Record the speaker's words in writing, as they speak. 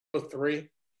3.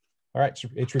 All right,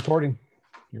 it's recording.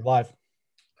 You're live.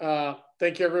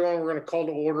 Thank you, everyone. We're going to call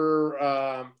to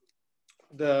order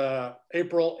the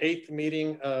April 8th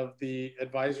meeting of the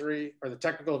advisory or the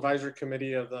technical advisory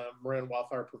committee of the Marin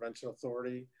Wildfire Prevention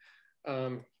Authority.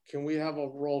 Can we have a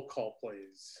roll call,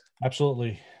 please?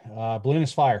 Absolutely.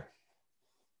 Bolinas Fire.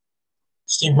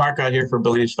 Steve Marcotte here for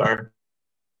Bolinas Fire.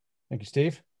 Thank you,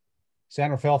 Steve.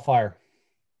 San Rafael Fire.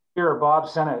 Here, Bob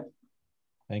Sennett.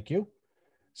 Thank you.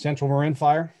 Central Marin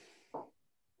Fire.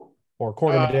 Or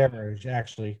Corte Madera,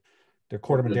 actually. They're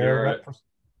Corte Madera.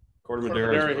 Corte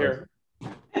Madera here.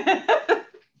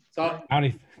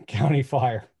 County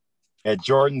Fire.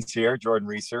 Jordan's here, Jordan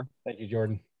Reeser. Thank you,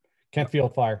 Jordan.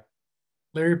 Kentfield Fire.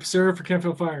 Larry Pissarro for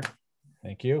Kentfield Fire.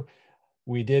 Thank you.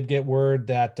 We did get word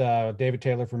that David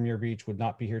Taylor from Muir Beach would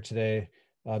not be here today.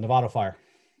 Nevada Fire.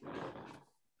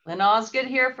 Lynn Osgood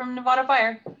here from Nevada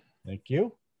Fire. Thank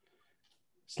you.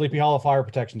 Sleepy Hollow Fire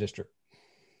Protection District.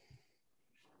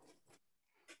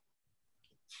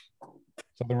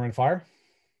 Southern Marin Fire.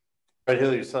 Right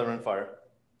here, Southern Marin Fire.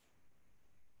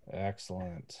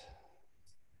 Excellent.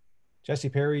 Jesse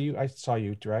Perry, I saw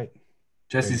you, right?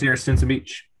 Jesse's here, Stinson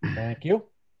Beach. Thank you.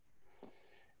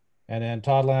 And then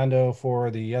Todd Lando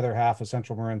for the other half of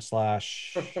Central Marin /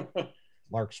 Larkspur.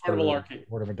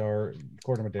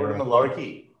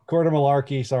 Corte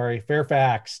Malarkey, sorry.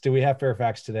 Fairfax. Do we have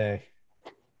Fairfax today?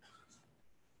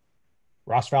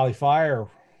 Ross Valley Fire.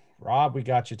 Rob, we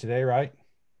got you today, right?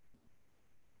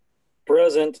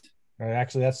 Present.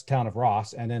 Actually, that's the town of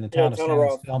Ross, and then the town of San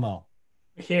Anselmo.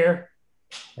 Here.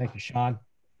 Thank you, Sean.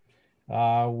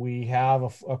 We have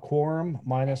a quorum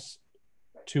minus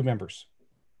 2 members.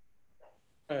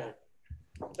 Okay.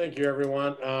 Thank you,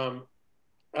 everyone.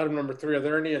 Item number 3, are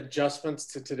there any adjustments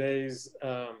to today's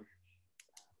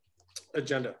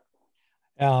agenda?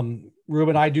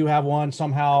 Ruben, I do have one.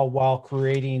 Somehow, while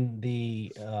creating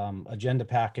the agenda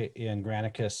packet in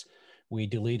Granicus, we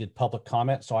deleted public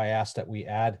comment. So I asked that we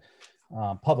add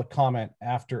public comment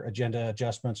after agenda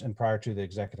adjustments and prior to the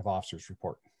executive officer's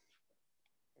report.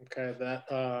 Okay,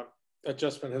 that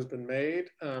adjustment has been made.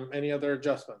 Any other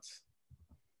adjustments?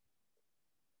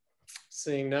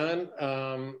 Seeing none,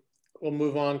 we'll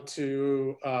move on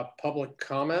to public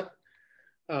comment.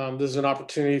 This is an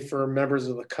opportunity for members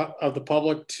of the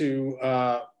public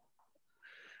to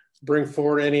bring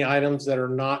forward any items that are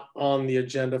not on the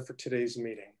agenda for today's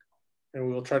meeting. And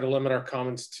we will try to limit our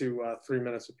comments to 3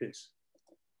 minutes apiece.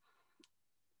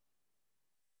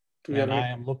 And I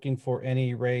am looking for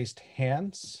any raised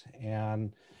hands.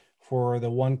 And for the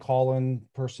one call-in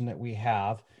person that we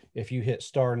have, if you hit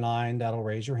 *9, that'll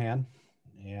raise your hand.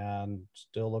 And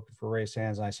still looking for raised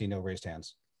hands. And I see no raised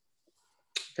hands.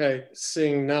 Okay,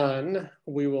 seeing none,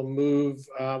 we will move.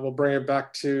 We'll bring it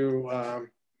back to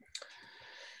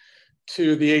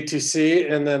the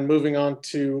ATC, and then moving on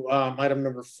to item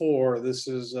number 4. This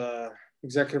is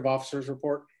executive officer's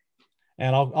report.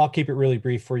 And I'll keep it really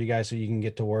brief for you guys so you can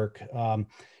get to work.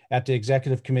 At the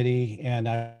executive committee, and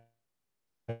I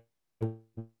do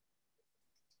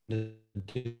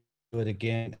it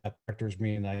again at the director's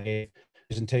meeting, I gave a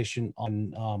presentation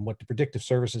on what the predictive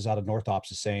services out of North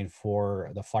Ops is saying for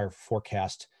the fire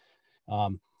forecast.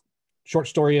 Short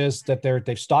story is that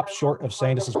they've stopped short of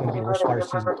saying this is going to be the worst fire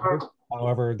season ever.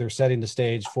 However, they're setting the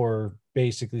stage for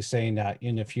basically saying that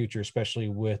in the future, especially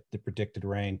with the predicted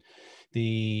rain,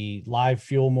 the live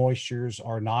fuel moistures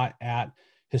are not at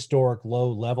historic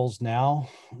low levels now,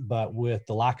 but with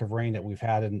the lack of rain that we've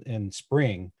had in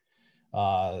spring,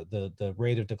 the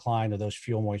rate of decline of those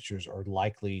fuel moistures are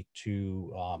likely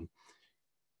to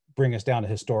bring us down to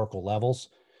historical levels.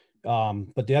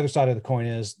 But the other side of the coin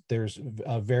is there's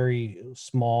a very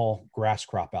small grass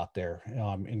crop out there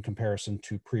in comparison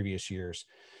to previous years.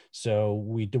 So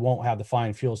we won't have the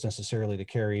fine fuels necessarily to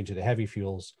carry into the heavy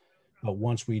fuels. But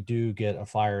once we do get a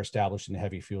fire established in the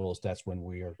heavy fuels, that's when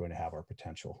we are going to have our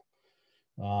potential.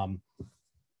 Not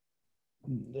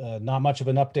much of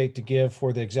an update to give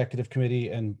for the executive committee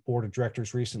and board of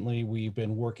directors recently. We've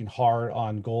been working hard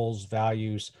on goals,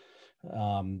 values,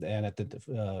 and at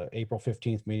the April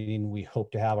 15th meeting, we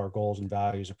hope to have our goals and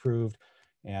values approved,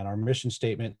 and our mission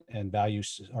statement and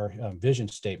values, our vision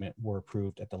statement were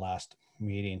approved at the last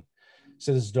meeting.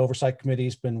 Citizens Oversight Committee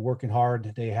has been working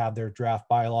hard. They have their draft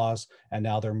bylaws, and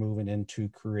now they're moving into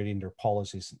creating their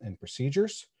policies and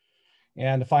procedures.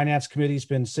 And the Finance Committee's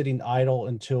been sitting idle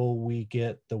until we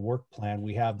get the work plan.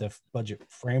 We have the budget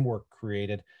framework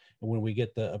created. And when we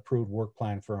get the approved work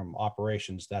plan from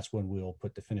operations, that's when we'll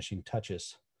put the finishing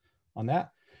touches on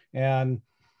that. And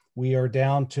we are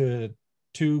down to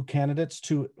 2 candidates,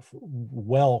 2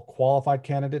 well-qualified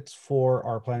candidates for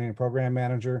our planning and program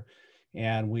manager.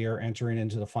 and we are entering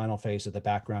into the final phase of the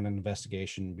background and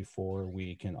investigation before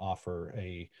we can offer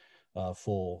a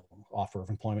full offer of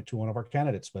employment to one of our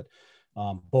candidates. But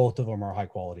both of them are high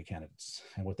quality candidates.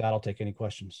 And with that, I'll take any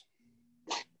questions.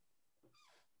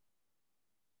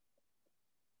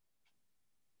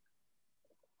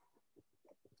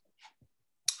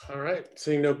 All right,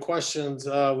 seeing no questions,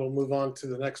 we'll move on to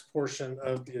the next portion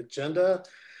of the agenda,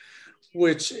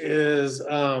 which is,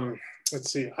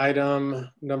 let's see, item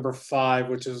number 5,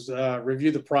 which is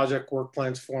review the project work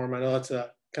plans form. I know that's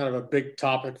a kind of a big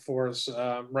topic for us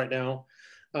right now.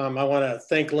 I want to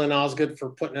thank Lynn Osgood for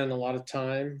putting in a lot of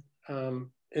time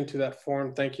into that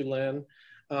form. Thank you, Lynn.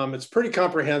 It's pretty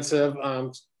comprehensive.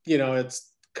 You know, it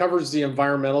covers the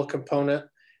environmental component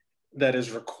that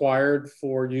is required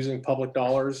for using public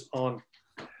dollars on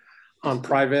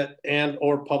private and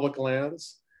or public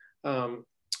lands.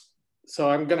 So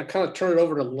I'm going to kind of turn it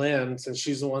over to Lynn, since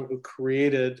she's the one who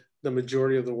created the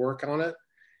majority of the work on it,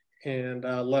 and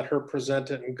let her present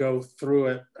it and go through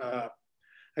it, I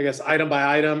guess, item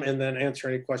by item, and then answer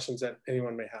any questions that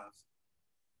anyone may have.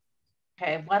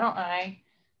 Okay, why don't I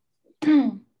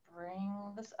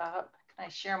bring this up? Can I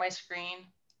share my screen?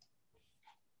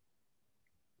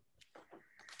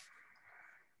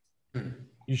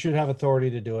 You should have authority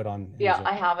to do it on. Yeah, Zoom.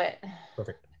 I have it.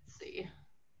 Perfect. Let's see.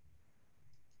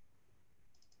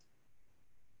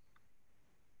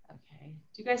 Okay,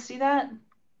 do you guys see that?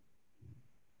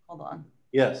 Hold on.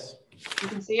 Yes. You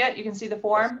can see it? You can see the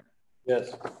form?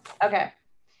 Yes. Okay.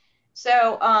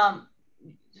 So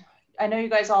I know you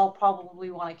guys all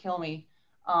probably want to kill me.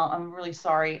 I'm really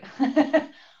sorry.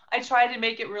 I tried to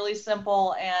make it really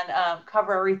simple and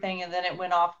cover everything, and then it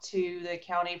went off to the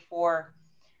county for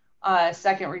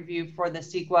second review for the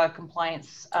CEQA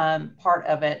compliance part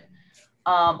of it.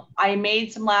 I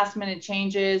made some last minute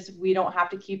changes. We don't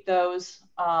have to keep those.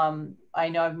 I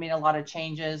know I've made a lot of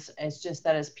changes. It's just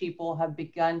that as people have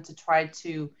begun to try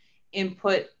to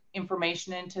input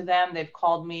information into them, they've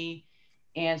called me.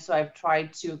 And so I've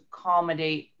tried to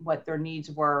accommodate what their needs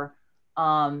were.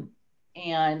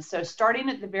 And so starting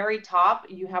at the very top,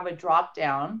 you have a drop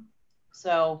down.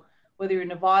 So whether you're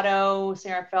Novato,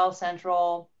 San Rafael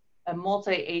Central, a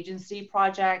multi-agency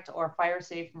project, or Fire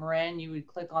Safe Marin, you would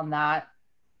click on that.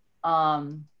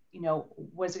 You know,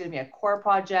 was it going to be a core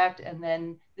project? And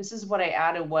then this is what I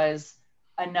added was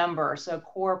a number. So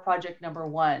core project number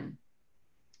 1,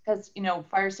 because, you know,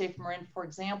 Fire Safe Marin, for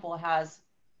example, has,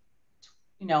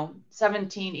 you know,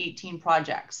 17, 18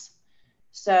 projects.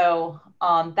 So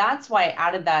that's why I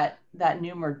added that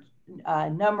number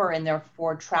in there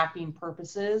for tracking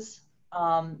purposes.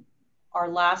 Our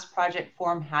last project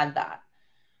form had that.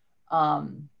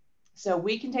 So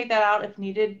we can take that out if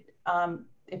needed,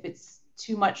 if it's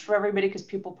too much for everybody, because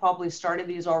people probably started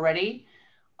these already.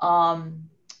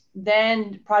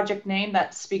 Then project name,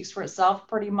 that speaks for itself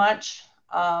pretty much,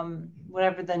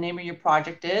 whatever the name of your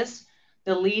project is.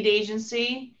 The lead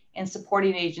agency and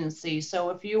supporting agency. So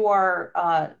if you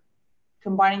are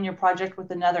combining your project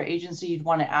with another agency, you'd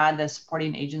want to add the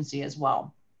supporting agency as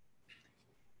well.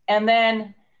 And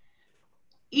then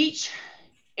each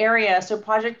area, so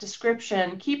project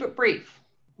description, keep it brief,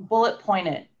 bullet point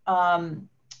it.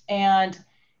 And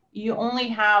you only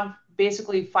have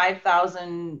basically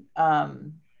 5,000, I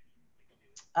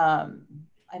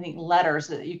think, letters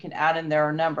that you can add in there,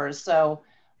 or numbers. So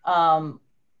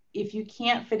if you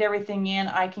can't fit everything in,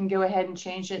 I can go ahead and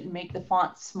change it and make the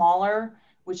font smaller,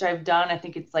 which I've done. I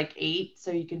think it's like 8,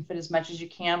 so you can fit as much as you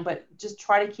can, but just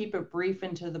try to keep it brief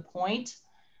and to the point.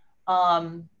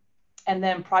 And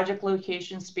then project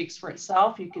location speaks for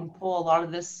itself. You can pull a lot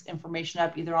of this information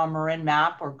up either on Marin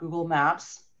Map or Google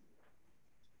Maps.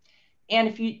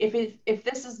 And if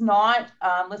this is not,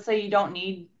 let's say you don't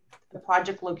need the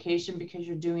project location because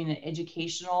you're doing an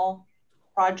educational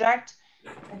project,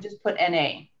 and just put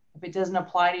NA. If it doesn't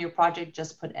apply to your project,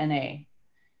 just put NA.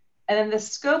 And then the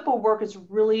scope of work is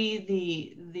really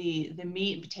the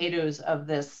meat and potatoes of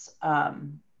this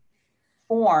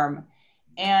form.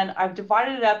 And I've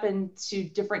divided it up into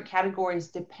different categories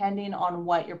depending on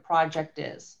what your project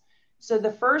is. So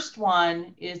the first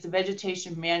one is the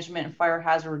vegetation management and fire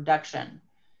hazard reduction.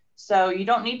 So you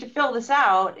don't need to fill this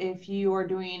out if you are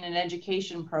doing an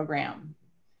education program.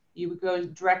 You would go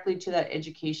directly to that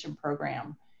education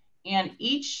program. And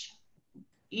each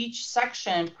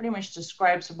section pretty much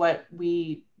describes what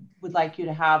we would like you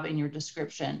to have in your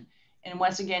description. And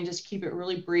once again, just keep it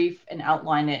really brief and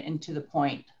outline it and to the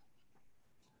point.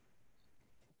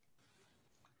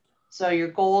 So your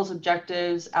goals,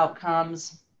 objectives,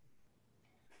 outcomes.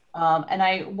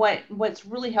 And what's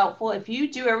really helpful, if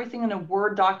you do everything in a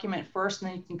Word document first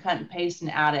and then you can cut and paste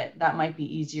and add it, that might be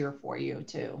easier for you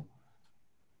too.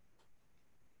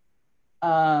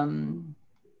 Some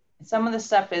of the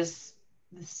stuff is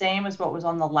the same as what was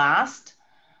on the last.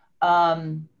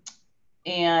 And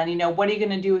what are you going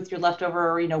to do with your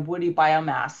leftover, woody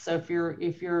biomass? So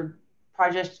if your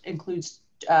project includes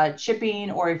chipping,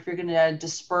 or if you're going to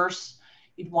disperse,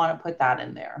 you'd want to put that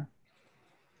in there.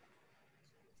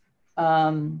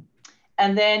 And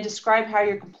then describe how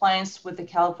your compliance with the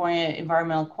California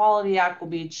Environmental Quality Act will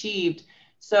be achieved.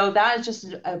 So that is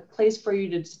just a place for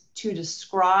you to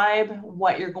describe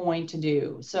what you're going to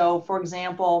do. So for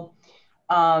example,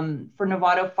 for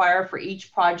Novato Fire, for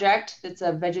each project that's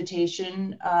a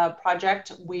vegetation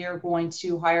project, we are going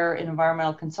to hire an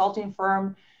environmental consulting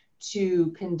firm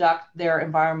to conduct their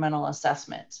environmental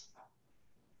assessment.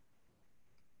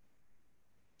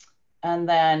 And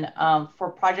then for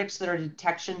projects that are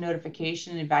detection,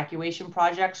 notification, and evacuation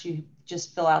projects, you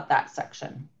just fill out that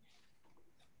section.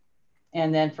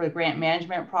 And then for the grant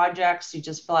management projects, you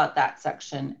just fill out that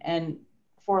section. And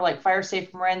for like Fire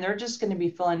Safe Marin, they're just going to be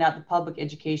filling out the public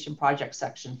education project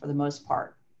section for the most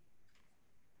part.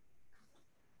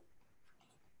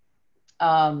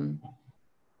 And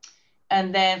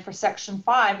then for section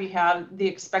 5, you have the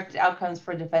expected outcomes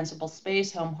for defensible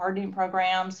space, home hardening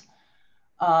programs.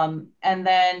 And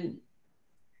then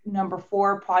number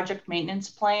 4, project maintenance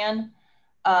plan.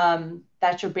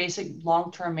 That's your basic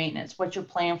long-term maintenance. What's your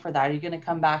plan for that? Are you going to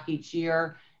come back each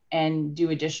year and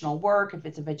do additional work if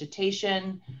it's a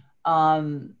vegetation? Are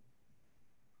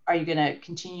you going to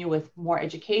continue with more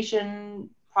education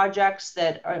projects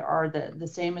that are the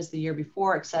same as the year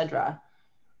before, et cetera?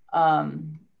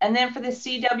 And then for the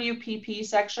CWPP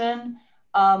section,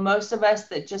 most of us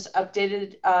that just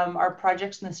updated our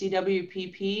projects in the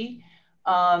CWPP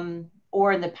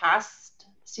or in the past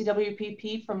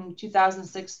CWPP from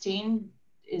 2016,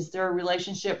 is there a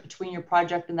relationship between your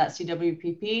project and that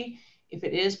CWPP? If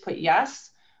it is, put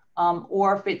yes.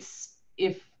 Or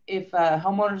if a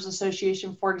homeowners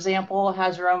association, for example,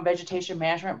 has their own vegetation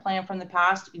management plan from the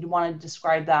past, you'd want to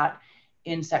describe that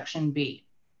in section B.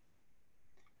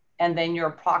 And then your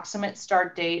approximate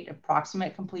start date,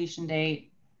 approximate completion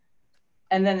date.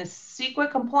 And then the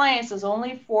CEQA compliance is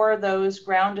only for those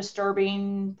ground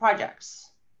disturbing projects.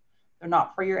 They're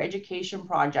not for your education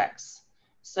projects.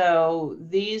 So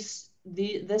this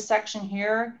section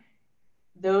here,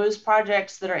 those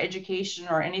projects that are education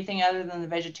or anything other than the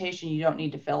vegetation, you don't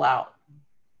need to fill out.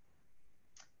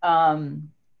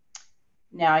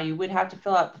 Now you would have to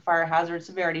fill out the fire hazard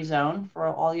severity zone for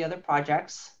all the other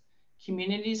projects.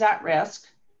 Communities at risk,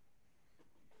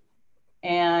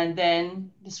 and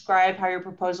then describe how your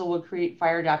proposal will create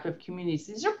fire adaptive communities.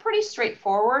 These are pretty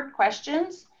straightforward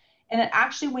questions, and it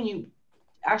actually, when you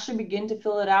actually begin to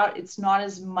fill it out, it's not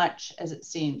as much as it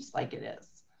seems like it is.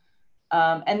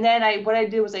 And then what I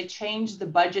did was I changed the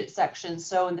budget section.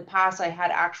 So in the past I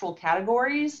had actual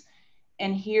categories,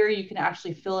 and here you can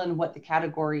actually fill in what the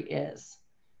category is.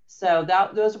 So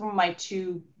those were my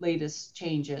 2 latest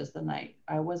changes.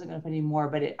 I wasn't going to put any more,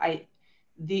 but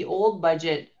the old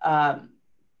budget,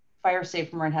 Fire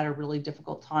Safe Marin had a really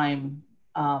difficult time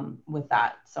with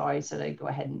that. So I said I'd go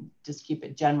ahead and just keep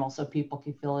it general so people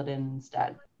could fill it in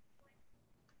instead.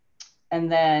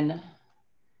 And then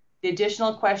the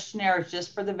additional questionnaire is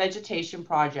just for the vegetation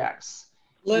projects.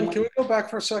 Lynn, can we go back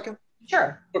for a second?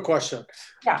 Sure. Quick question.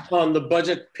 Yeah. On the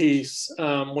budget piece,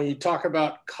 when you talk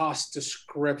about cost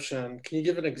description, can you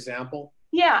give an example?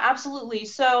 Yeah, absolutely.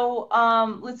 So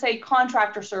let's say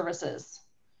contractor services.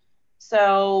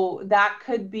 So that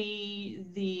could be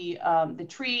the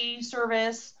tree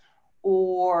service,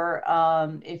 or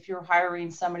if you're hiring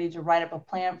somebody to write up a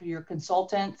plan for your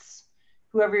consultants,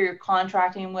 whoever you're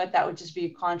contracting with, that would just be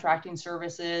contracting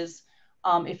services.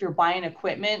 If you're buying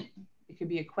equipment, it could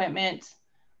be equipment,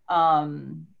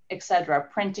 etc.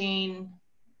 Printing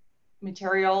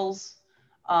materials,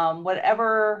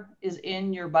 whatever is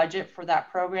in your budget for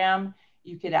that program,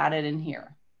 you could add it in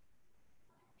here.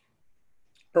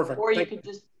 Perfect. Or you could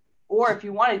just, or if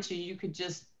you wanted to, you could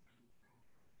just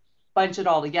bunch it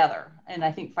all together. And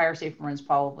I think Fire Safe Marin is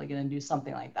probably going to do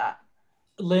something like that.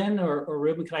 Lynn or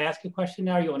Ruben, can I ask you a question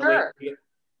now? Or you want to Sure. wait?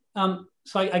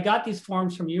 So I got these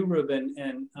forms from you, Ruben,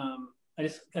 and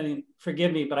I mean,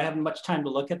 forgive me, but I haven't much time to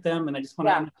look at them. And I just want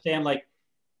to understand, like,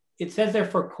 it says there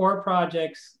for core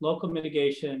projects, local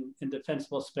mitigation, and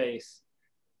defensible space.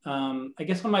 I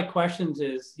guess one of my questions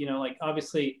is, like,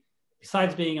 obviously,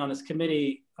 besides being on this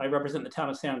committee, I represent the town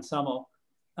of San Anselmo,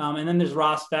 and then there's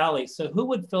Ross Valley. So who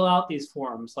would fill out these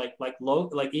forms? Like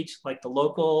the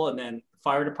local and then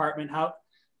fire department?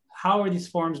 how are these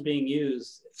forms being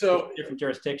used So in different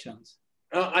jurisdictions?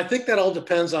 I think that all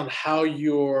depends on how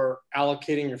you're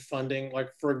allocating your funding. Like,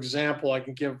 for example, I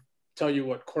can tell you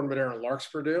what Corte Madera and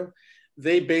Larkspur do.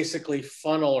 They basically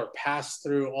funnel or pass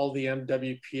through all the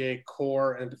MWPA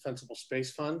core and defensible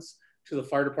space funds to the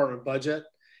fire department budget.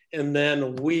 And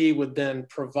then we would then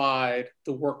provide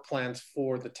the work plans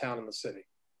for the town and the city.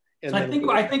 And so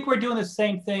I think we're doing the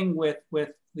same thing with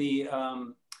the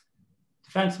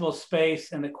defensible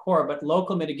space and the core, but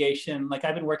local mitigation. Like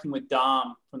I've been working with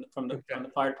Dom from the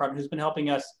fire department, who's been helping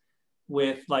us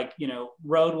with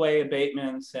roadway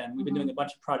abatements, and we've been doing a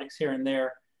bunch of projects here and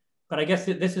there. But I guess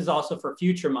this is also for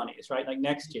future monies, right? Like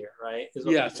next year, right?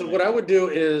 Yeah. So what I would do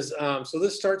is, so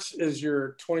this starts as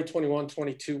your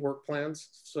 2021-22 work plans.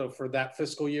 So for that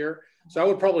fiscal year. So I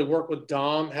would probably work with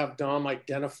Dom, have Dom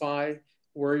identify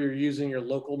where you're using your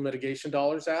local mitigation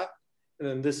dollars at. And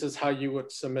then this is how you would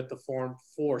submit the form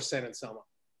for San Anselmo.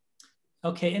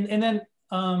 Okay. And then,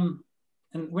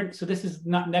 so this is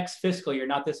not next fiscal year,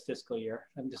 not this fiscal year.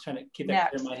 I'm just trying to keep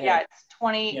that clear in my head.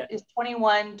 Yeah, it's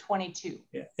 21-22.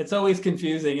 Yeah, it's always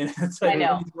confusing, and it's like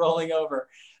rolling over.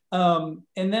 And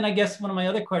then I guess one of my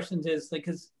other questions is, like,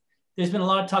 because there's been a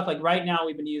lot of talk, like right now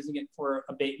we've been using it for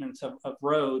abatements of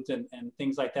roads and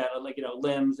things like that, like,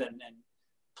 limbs and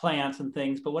plants and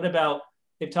things. But what about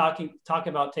if talk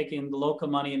about taking the local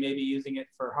money and maybe using it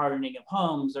for hardening of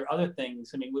homes or other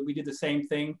things? I mean, would we do the same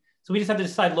thing? So we just have to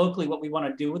decide locally what we want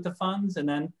to do with the funds and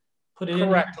then put it in.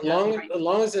 Correct. As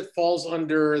long as it falls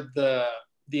under the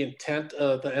intent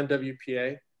of the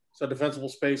MWPA, so defensible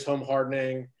space, home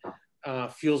hardening,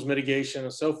 fuels mitigation,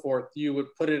 and so forth, you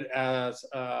would put it as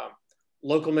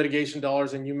local mitigation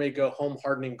dollars, and you may go home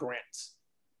hardening grants.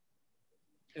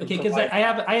 Okay, because I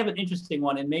have an interesting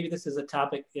one, and maybe this is a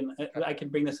topic I can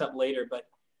bring this up later, but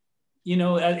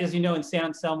as you know, in San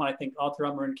Anselmo, I think all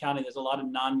throughout Marin County, there's a lot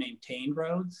of non-maintained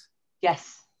roads.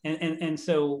 Yes. And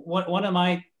so one of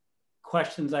my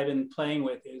questions I've been playing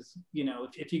with is,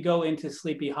 if you go into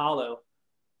Sleepy Hollow,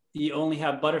 you only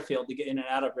have Butterfield to get in and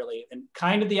out of, really, and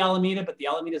kind of the Alameda, but the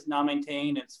Alameda is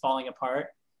non-maintained and it's falling apart.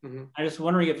 Mm-hmm. I'm just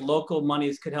wondering if local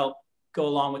monies could help go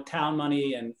along with town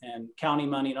money and county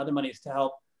money and other monies to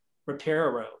help repair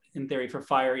a road, in theory, for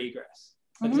fire egress.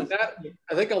 Mm-hmm.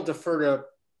 I think I'll defer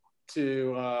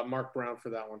to Mark Brown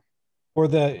for that one. For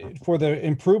the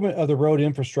improvement of the road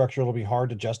infrastructure, it'll be hard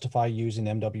to justify using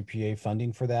MWPA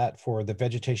funding for that. For the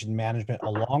vegetation management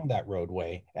along that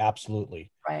roadway,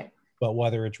 absolutely. Right. But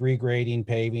whether it's regrading,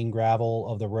 paving, gravel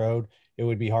of the road, it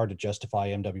would be hard to justify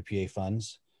MWPA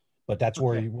funds. But that's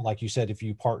where, like you said, if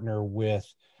you partner with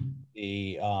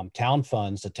the town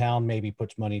funds, the town maybe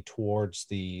puts money towards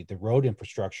the road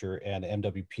infrastructure, and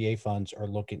MWPA funds are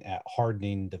looking at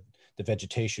hardening the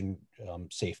vegetation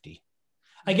safety.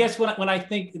 I guess when I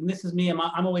think, and this is me, I'm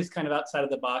always kind of outside of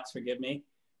the box, forgive me,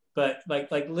 but like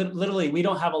literally we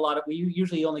don't have a lot of, we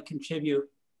usually only contribute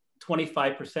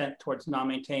 25% towards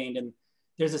non-maintained, and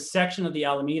there's a section of the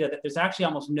Alameda that there's actually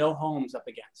almost no homes up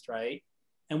against, right?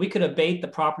 And we could abate the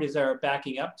properties that are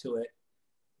backing up to it,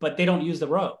 but they don't use the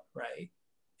road, right?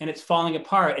 And it's falling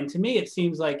apart. And to me, it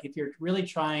seems like if you're really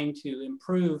trying to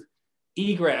improve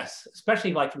egress,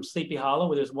 especially like from Sleepy Hollow,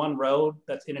 where there's one road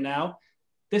that's in and out,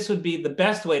 this would be the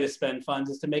best way to spend funds,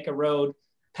 is to make a road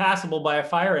passable by a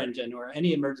fire engine or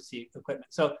any emergency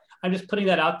equipment. So I'm just putting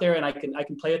that out there, and I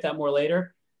can play with that more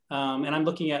later. And I'm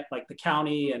looking at like the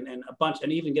county and a bunch,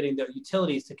 and even getting the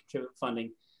utilities to contribute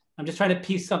funding. I'm just trying to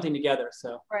piece something together.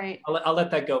 So right. I'll let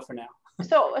that go for now.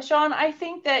 So Sean, I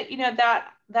think that,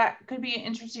 that could be an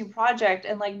interesting project.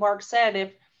 And like Mark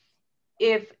said,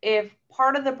 if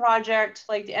part of the project,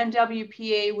 like the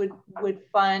MWPA would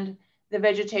fund the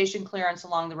vegetation clearance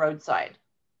along the roadside,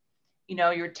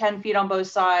 you're 10 feet on both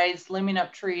sides, limbing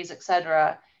up trees,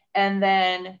 etc. And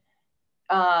then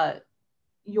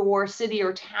your city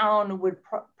or town would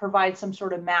provide some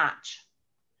sort of match.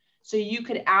 So you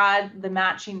could add the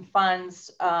matching funds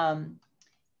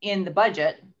in the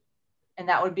budget, and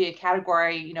that would be a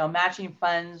category, matching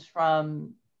funds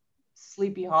from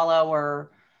Sleepy Hollow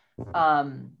or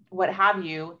what have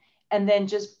you, and then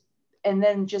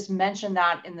just mention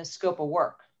that in the scope of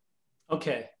work.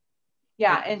 Okay.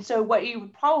 Yeah, and so what you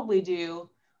would probably do,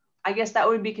 I guess that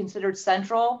would be considered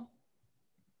central,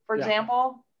 for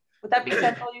example. Would that be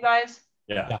central, you guys?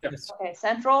 Yeah. Okay,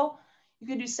 central. You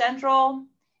could do central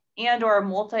and or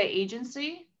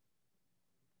multi-agency.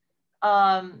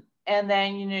 And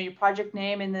then, your project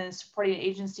name, and then supporting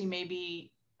agency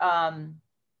maybe,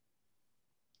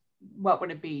 what would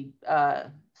it be?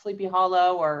 Sleepy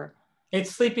Hollow or?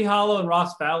 It's Sleepy Hollow and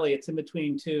Ross Valley. It's in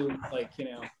between two,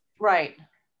 Right.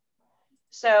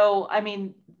 So, I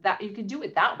mean, that you could do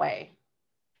it that way.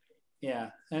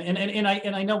 Yeah, and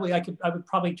I know I would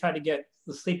probably try to get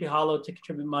the Sleepy Hollow to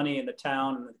contribute money in the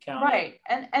town and the county. Right,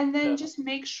 and then just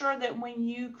make sure that when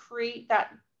you create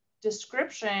that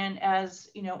description as,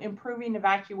 you know, improving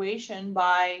evacuation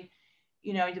by,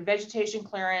 you know, the vegetation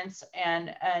clearance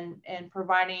and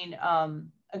providing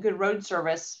a good road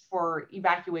service for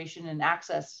evacuation and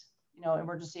access, you know,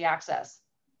 emergency access.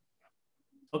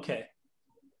 Okay.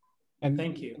 And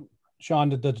thank you, Sean.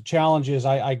 The challenge is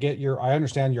I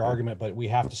understand your argument, but we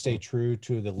have to stay true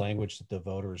to the language that the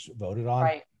voters voted on.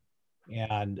 Right.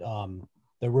 And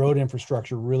the road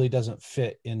infrastructure really doesn't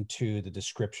fit into the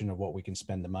description of what we can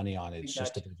spend the money on. It's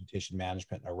just the vegetation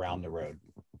management around the road.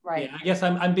 Right. Yeah, I guess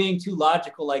I'm being too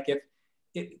logical. Like, if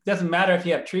it doesn't matter if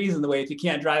you have trees in the way if you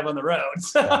can't drive on the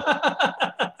roads.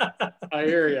 I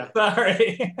hear you.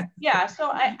 Sorry. Yeah.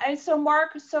 So so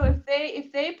Mark, so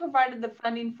if they provided the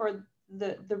funding for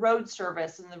the road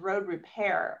service and the road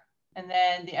repair, and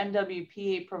then the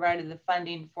MWPA provided the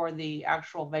funding for the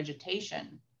actual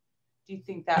vegetation, do you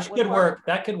think that would work?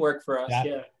 That could work for us.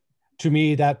 Yeah. To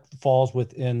me, that falls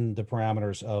within the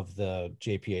parameters of the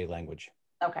JPA language.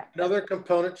 Okay. Another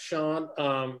component, Sean,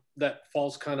 that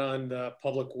falls kind of in the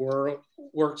public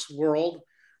works world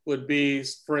would be,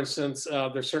 for instance,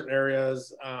 there's certain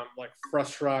areas like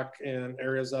Fresh Rock and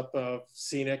areas up of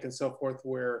Scenic and so forth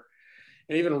where,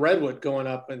 and even Redwood going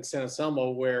up in San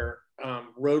Anselmo, where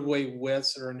roadway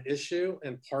widths are an issue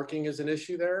and parking is an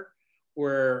issue there,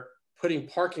 where putting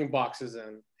parking boxes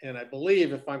in, and I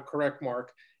believe, if I'm correct,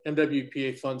 Mark,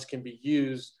 MWPA funds can be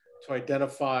used to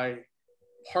identify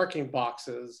parking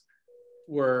boxes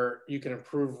where you can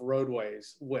improve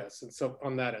roadways widths, and so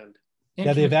on that end.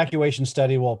 Yeah, the evacuation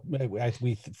study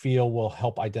we feel will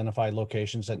help identify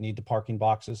locations that need the parking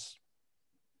boxes.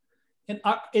 And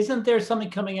isn't there something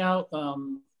coming out?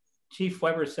 Chief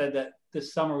Weber said that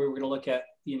this summer we were going to look at,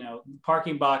 you know,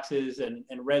 parking boxes and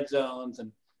red zones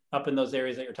and up in those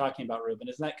areas that you're talking about, Ruben.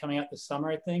 Isn't that coming out this summer,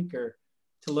 I think, or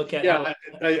to look at? Yeah,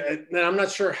 I'm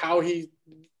not sure how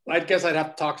I guess I'd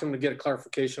have to talk to him to get a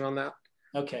clarification on that.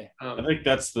 Okay. I think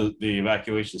that's the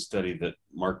evacuation study that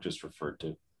Mark just referred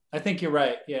to. I think you're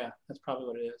right. Yeah, that's probably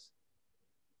what it is.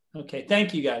 Okay,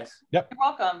 thank you guys. Yep. You're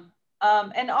welcome.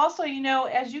 And also, you know,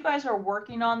 as you guys are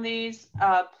working on these,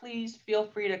 please feel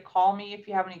free to call me if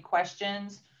you have any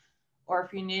questions or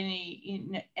if you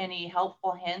need any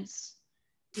helpful hints.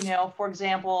 You know, for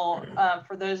example,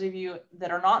 for those of you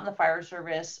that are not in the fire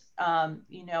service,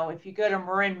 you know, if you go to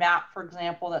Marin Map, for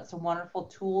example, that's a wonderful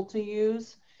tool to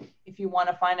use. If you want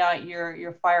to find out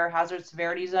your fire hazard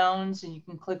severity zones, and you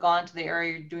can click on to the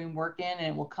area you're doing work in and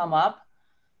it will come up.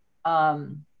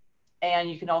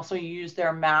 And you can also use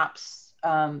their maps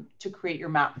to create your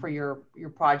map for your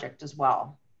project as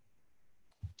well.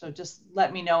 So just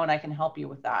let me know and I can help you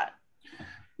with that.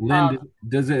 Lynn,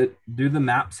 do the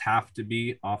maps have to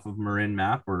be off of Marin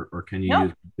Map, or can you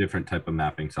use different type of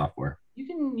mapping software? You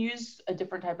can use a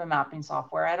different type of mapping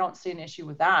software. I don't see an issue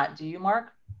with that. Do you,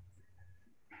 Mark?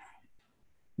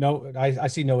 No, I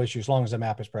see no issue as long as the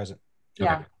map is present.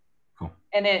 Yeah. Okay. Cool.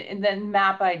 And then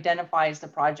map identifies the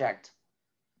project.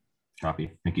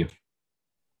 Copy. Thank you.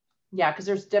 Yeah, because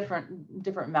there's different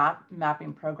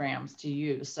mapping programs to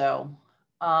use. So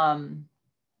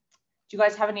do you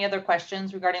guys have any other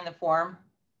questions regarding the form?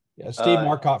 Yeah, Steve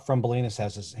Marcotte from Bolinas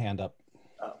has his hand up.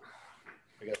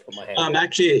 I gotta put my hand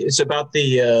Actually, it's about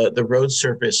the road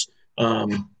surface.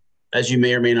 As you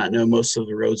may or may not know, most of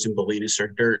the roads in Bolinas are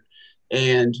dirt.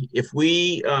 And if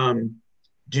we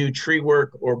do tree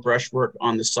work or brush work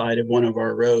on the side of one of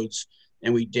our roads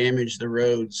and we damage the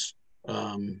roads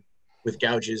with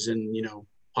gouges and, you know,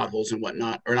 potholes and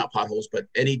whatnot, or not potholes, but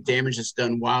any damage that's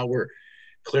done while we're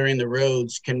clearing the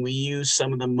roads, can we use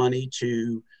some of the money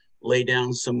to lay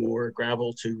down some more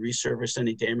gravel to resurface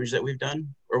any damage that we've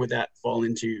done? Or would that fall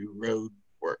into road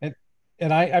work?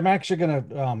 And I'm actually going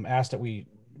to ask that we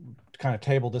kind of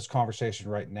table this conversation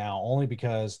right now, only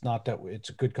because, not that it's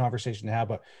a good conversation to have,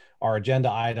 but our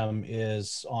agenda item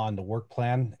is on the work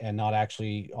plan and not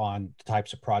actually on the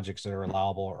types of projects that are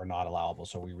allowable or not allowable.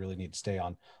 So we really need to stay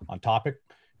on topic.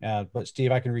 But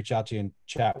Steve, I can reach out to you and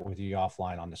chat with you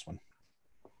offline on this one.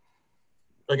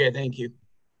 Okay, thank you.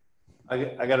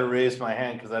 I got to raise my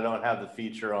hand because I don't have the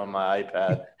feature on my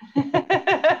iPad.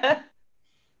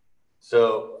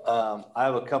 So I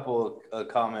have a couple of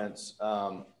comments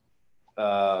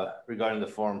regarding the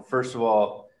form. First of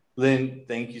all, Lynn,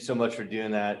 thank you so much for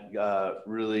doing that.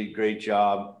 Really great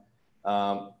job.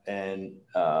 And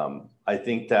I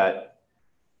think that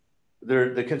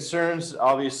the concerns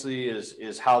obviously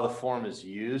is how the form is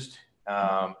used.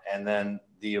 And then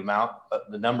the amount,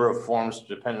 the number of forms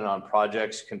dependent on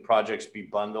projects. Can projects be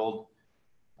bundled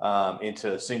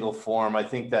into a single form? I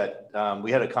think that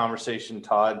we had a conversation,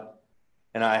 Todd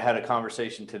and I had a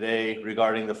conversation today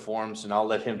regarding the forms, and I'll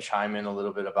let him chime in a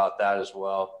little bit about that as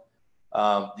well.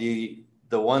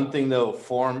 The one thing though,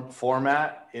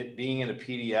 format, it being in a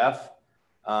PDF,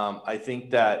 I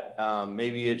think that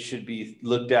maybe it should be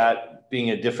looked at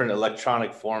being a different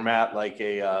electronic format, like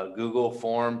a Google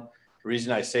form. The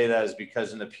reason I say that is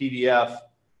because in the PDF,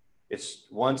 it's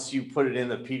once you put it in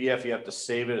the PDF, you have to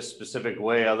save it a specific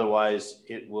way. Otherwise,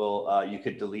 it will you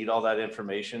could delete all that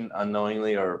information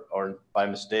unknowingly or by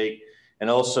mistake. And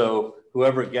also,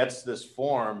 whoever gets this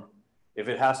form, if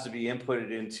it has to be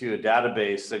inputted into a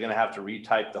database, they're going to have to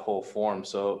retype the whole form.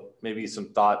 So maybe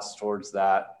some thoughts towards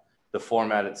that, the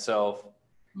format itself.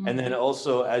 Mm-hmm. And then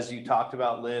also, as you talked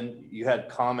about, Lynn, you had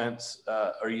comments,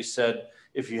 or you said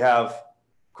if you have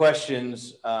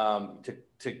questions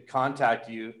to contact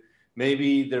you,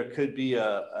 maybe there could be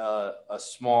a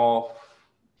small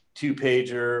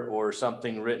 2-pager or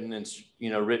something written in,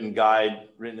 written guide,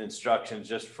 written instructions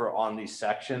just for on these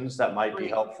sections that might be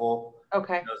helpful.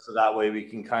 Okay. So that way we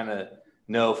can kind of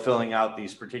know, filling out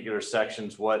these particular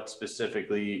sections, what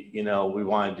specifically, we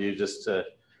want to do, just to,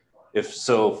 if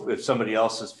somebody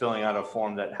else is filling out a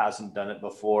form that hasn't done it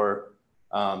before,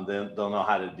 then they'll know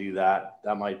how to do that.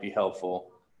 That might be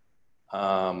helpful.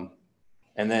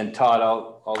 And then Todd,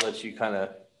 I'll let you kind of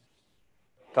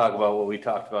talk about what we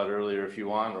talked about earlier if you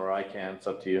want, or I can. It's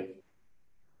up to you.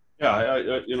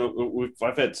 Yeah,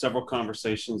 I've had several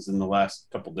conversations in the last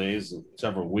couple of days and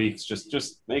several weeks,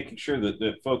 just making sure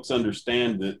that folks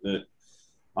understand that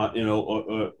a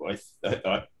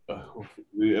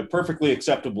perfectly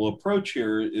acceptable approach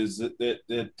here is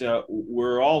that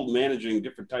we're all managing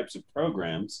different types of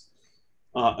programs,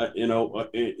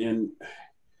 and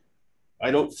I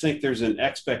don't think there's an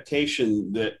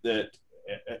expectation that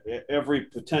every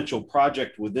potential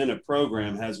project within a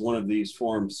program has one of these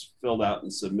forms filled out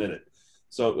and submitted.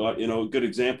 So, a good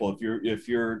example, if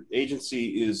your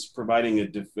agency is providing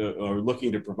or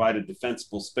looking to provide a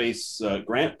defensible space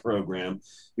grant program,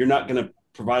 you're not going to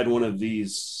provide one of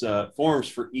these forms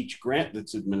for each grant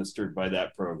that's administered by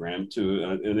that program to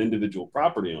an individual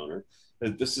property owner.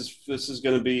 This is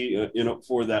going to be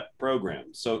for that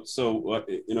program. So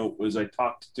as I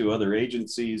talked to other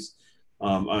agencies,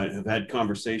 I have had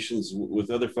conversations with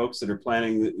other folks that are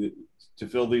planning to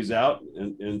fill these out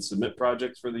and submit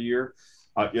projects for the year.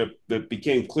 It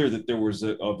became clear that there was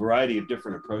a variety of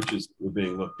different approaches that were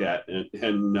being looked at,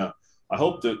 and I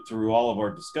hope that through all of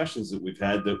our discussions that we've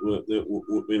had, that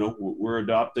we're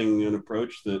adopting an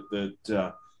approach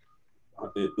that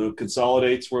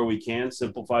consolidates where we can,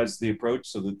 simplifies the approach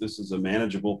so that this is a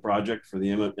manageable project for the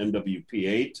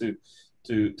MWPA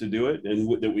to do it, and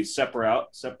that we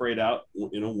separate out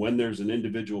when there's an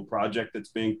individual project that's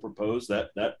being proposed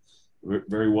that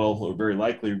very well or very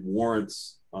likely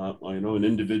warrants an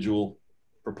individual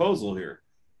proposal here.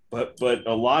 But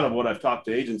a lot of what I've talked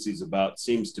to agencies about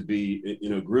seems to be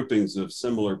groupings of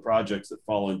similar projects that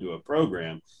fall into a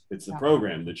program. It's the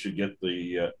program that should get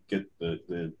the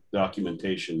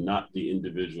documentation, not the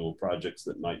individual projects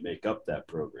that might make up that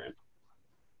program.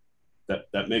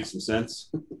 That makes some sense.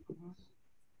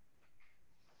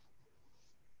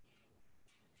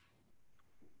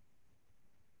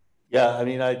 Yeah, I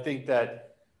mean, I think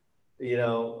that,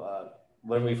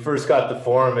 when we first got the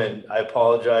form, and I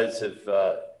apologize if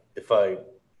I,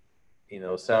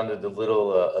 sounded a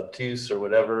little obtuse or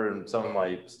whatever in some of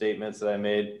my statements that I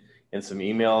made in some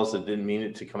emails that didn't mean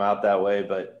it to come out that way,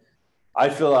 but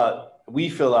we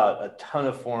fill out a ton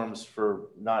of forms for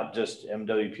not just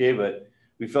MWPA, but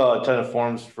we fill out a ton of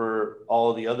forms for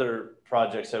all the other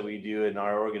projects that we do in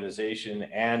our organization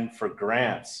and for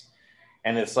grants.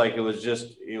 And it's like,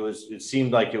 it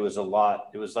seemed like it was a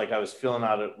lot. It was like I was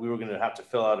we were going to have to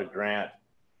fill out a grant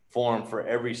form for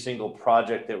every single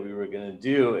project that we were going to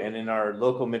do. And in our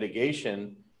local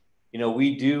mitigation,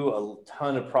 we do a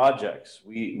ton of projects.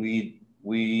 We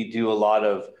do a lot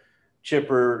of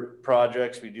chipper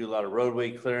projects. We do a lot of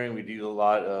roadway clearing. We do a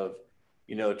lot of,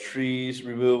 trees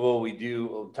removal. We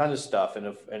do a ton of stuff.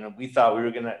 And we thought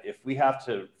if we have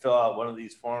to fill out one of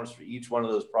these forms for each one of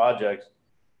those projects,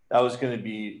 that was going to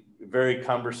be very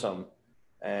cumbersome,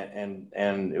 and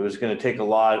it was going to take a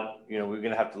lot. We were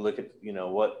going to have to look at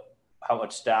how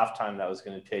much staff time that was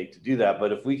going to take to do that.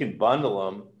 But if we can bundle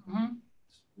them,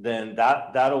 then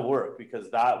that'll work, because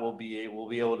we'll be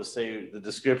able to say the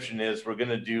description is we're going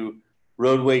to do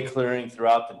roadway clearing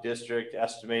throughout the district.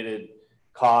 Estimated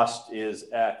cost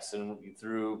is X, and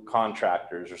through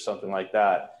contractors or something like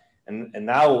that. and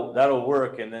now that'll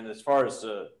work. And then as far as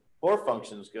the core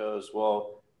functions goes,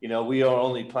 well, you know, we are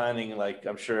only planning, like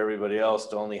I'm sure everybody else,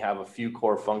 to only have a few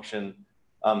core function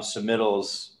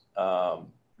submittals,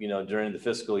 you know, during the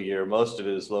fiscal year. Most of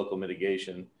it is local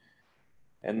mitigation.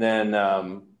 And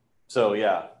then, so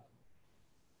yeah.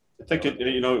 I think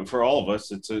you know, for all of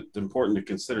us, it's important to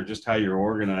consider just how you're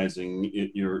organizing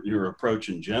your approach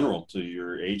in general to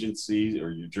your agency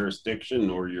or your jurisdiction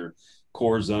or your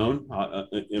core zone.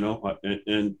 You know,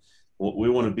 and we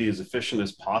want to be as efficient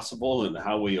as possible in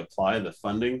how we apply the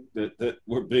funding that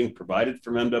we're being provided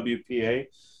from MWPA.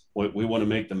 We want to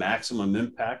make the maximum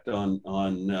impact on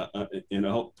you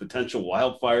know, potential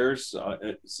wildfires.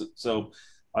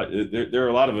 There are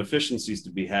a lot of efficiencies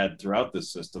to be had throughout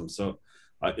this system. So.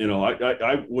 You know, I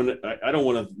don't want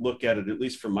to look at it, at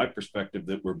least from my perspective,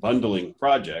 that we're bundling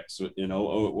projects, you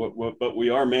know, but we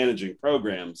are managing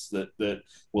programs that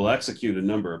will execute a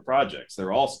number of projects.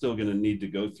 They're all still going to need to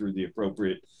go through the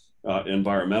appropriate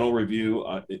environmental review,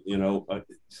 you know,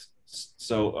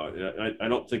 so I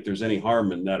don't think there's any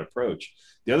harm in that approach.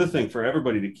 The other thing for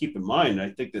everybody to keep in mind,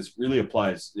 I think this really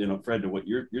applies, you know, Fred, to what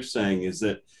you're saying, is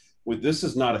that this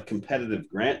is not a competitive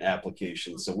grant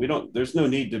application, so there's no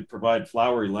need to provide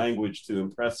flowery language to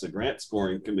impress a grant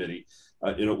scoring committee.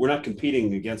 You know, we're not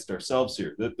competing against ourselves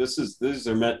here. These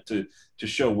are meant to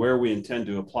show where we intend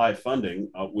to apply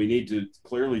funding. We need to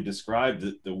clearly describe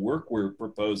that the work we're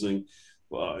proposing,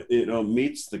 you know,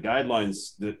 meets the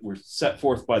guidelines that were set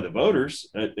forth by the voters,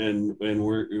 and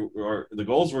the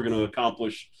goals we're going to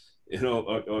accomplish, you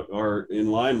know, are in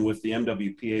line with the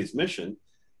MWPA's mission.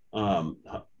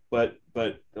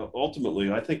 But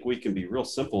ultimately, I think we can be real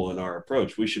simple in our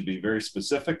approach. We should be very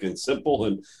specific and simple,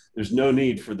 and there's no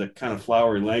need for the kind of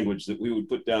flowery language that we would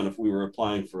put down if we were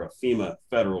applying for a FEMA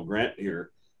federal grant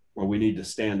here, where we need to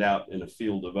stand out in a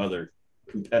field of other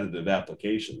competitive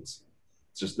applications.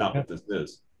 It's just not what this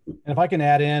is. And if I can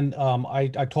add in, I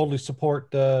totally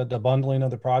support the bundling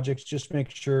of the projects. Just make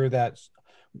sure that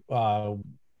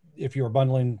if you're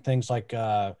bundling things like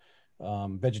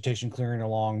vegetation clearing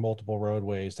along multiple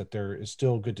roadways, that there is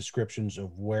still good descriptions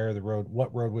of where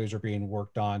what roadways are being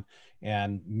worked on,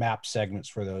 and map segments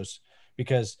for those,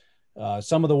 because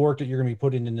some of the work that you're going to be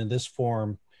putting into this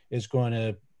form is going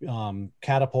to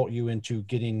catapult you into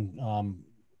getting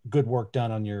good work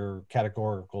done on your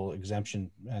categorical exemption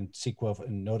and CEQA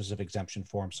and notice of exemption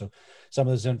form. So some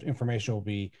of this information will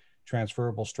be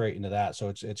transferable straight into that. So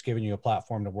it's giving you a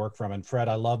platform to work from. And Fred,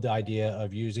 I love the idea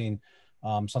of using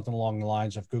something along the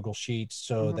lines of Google Sheets,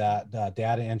 so that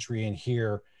data entry in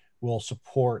here will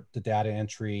support the data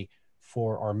entry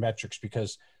for our metrics,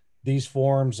 because these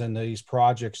forms and these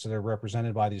projects that are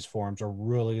represented by these forms are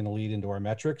really going to lead into our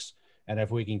metrics. And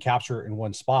if we can capture it in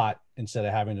one spot instead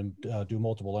of having to do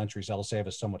multiple entries, that'll save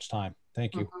us so much time.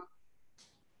 Thank you.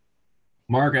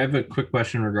 Mark, I have a quick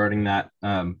question regarding that.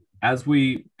 As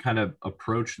we kind of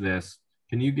approach this,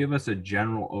 can you give us a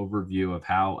general overview of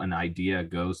how an idea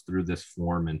goes through this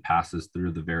form and passes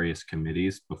through the various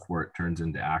committees before it turns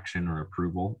into action or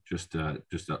approval? Just an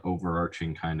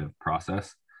overarching kind of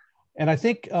process. And I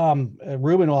think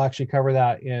Ruben will actually cover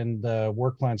that in the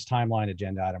work plan's timeline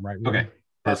agenda item, right, Ruben? Okay,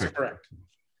 perfect. That's correct.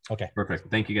 Okay, perfect.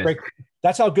 Thank you, guys. Great.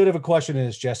 That's how good of a question it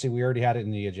is, Jesse. We already had it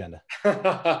in the agenda.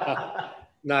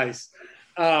 Nice.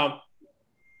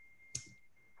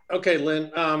 Okay,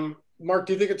 Lynn. Mark,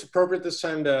 do you think it's appropriate this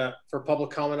time for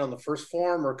public comment on the first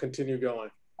form, or continue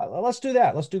going? Let's do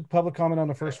that. Let's do public comment on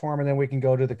the first form, and then we can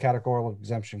go to the categorical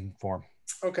exemption form.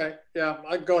 Okay. Yeah,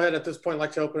 I'd go ahead at this point. I'd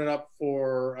like to open it up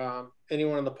for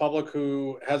anyone in the public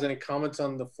who has any comments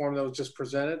on the form that was just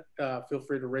presented. Feel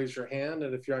free to raise your hand.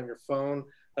 And if you're on your phone,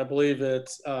 I believe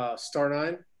it's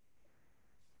 *9.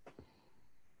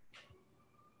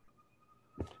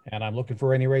 And I'm looking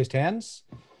for any raised hands,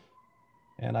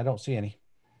 and I don't see any.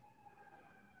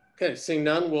 Okay, seeing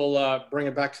none, we'll bring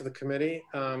it back to the committee.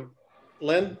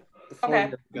 Lynn, the floor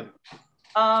is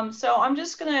yours. So I'm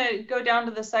just going to go down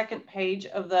to the second page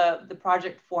of the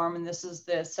project form, and this is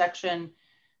the section.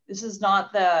 This is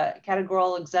not the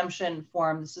categorical exemption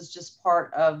form. This is just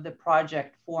part of the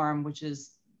project form, which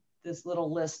is this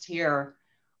little list here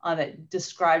that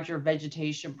describes your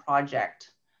vegetation project.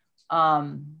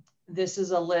 This is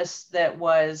a list that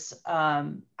was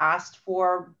asked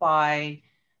for by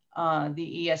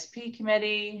the ESP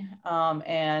committee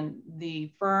and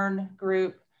the Fern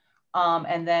group.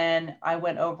 And then I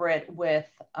went over it with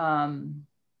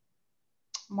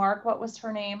Mark, what was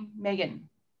her name? Megan,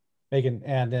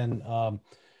 and then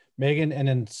Megan, and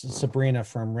then Sabrina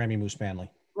from Remy Moose Manley.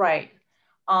 Right.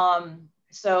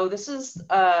 So this is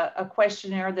a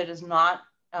questionnaire that is not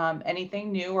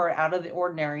anything new or out of the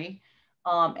ordinary.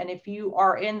 And if you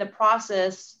are in the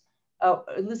process,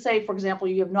 let's say, for example,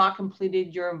 you have not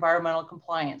completed your environmental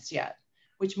compliance yet,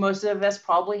 which most of us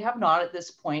probably have not at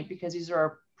this point, because these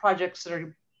are projects that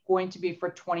are going to be for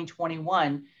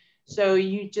 2021. So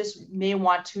you just may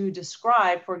want to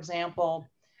describe, for example,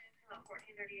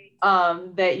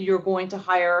 that you're going to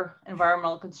hire an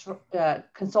environmental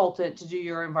consultant to do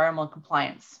your environmental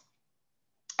compliance,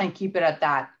 and keep it at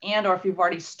that. And, or if you've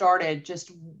already started,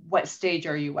 just what stage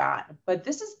are you at? But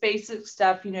this is basic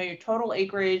stuff, you know, your total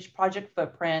acreage, project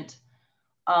footprint,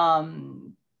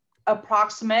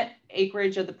 approximate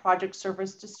acreage of the project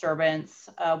surface disturbance,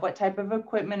 what type of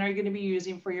equipment are you going to be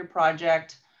using for your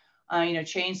project, you know,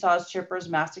 chainsaws, chippers,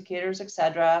 masticators,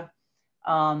 etc.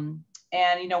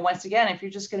 And, you know, once again, if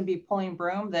you're just going to be pulling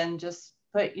broom, then just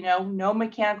put, you know, no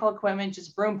mechanical equipment,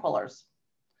 just broom pullers.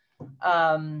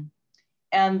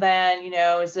 And then, you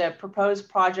know, is a proposed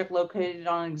project located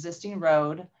on an existing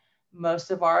road? Most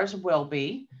of ours will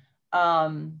be. Is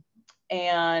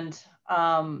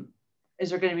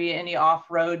there going to be any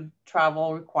off-road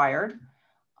travel required?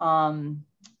 And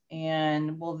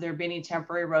will there be any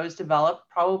temporary roads developed?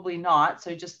 Probably not.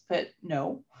 So just put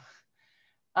no.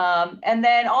 And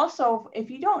then also, if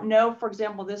you don't know, for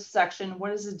example, this section,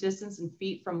 what is the distance in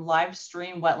feet from live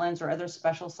stream, wetlands, or other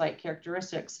special site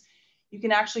characteristics? You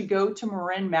can actually go to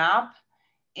Marin Map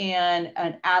and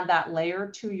add that layer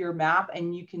to your map,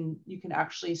 and you can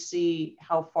actually see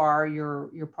how far your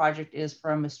project is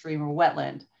from a stream or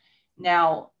wetland.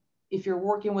 Now, if you're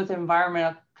working with an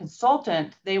environmental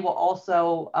consultant, they will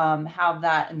also have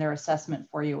that in their assessment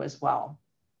for you as well.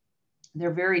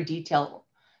 They're very detailed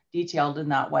in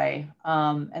that way.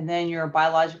 And then your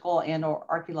biological and or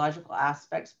archaeological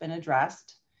aspects been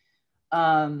addressed.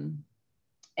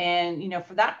 And, you know,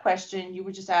 for that question, you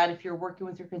would just add, if you're working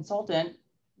with your consultant,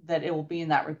 that it will be in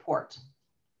that report.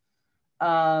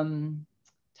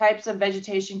 Types of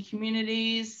vegetation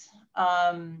communities.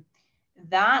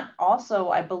 That also,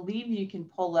 I believe you can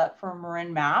pull up from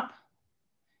Marin Map.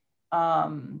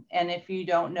 And if you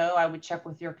don't know, I would check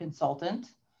with your consultant.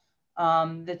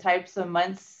 The types of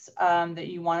months that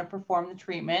you want to perform the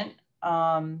treatment.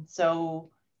 So,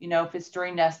 you know, if it's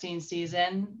during nesting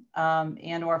season,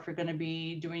 and or if you're going to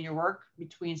be doing your work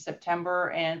between September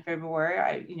and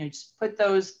February, you know, just put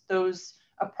those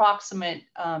approximate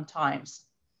times.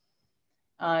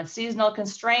 Seasonal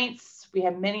constraints, we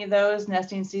have many of those: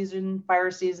 nesting season, fire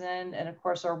season, and of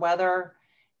course our weather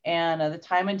and the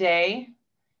time of day.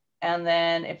 And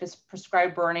then if it's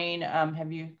prescribed burning,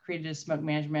 have you created a smoke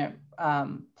management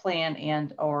plan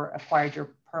and or acquired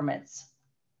your permits?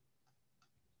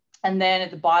 And then at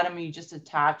the bottom, you just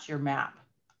attach your map.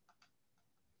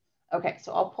 Okay,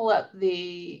 so I'll pull up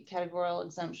the categorical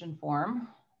exemption form.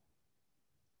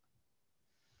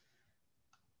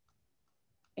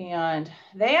 And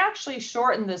they actually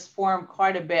shortened this form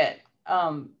quite a bit.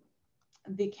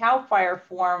 The CAL FIRE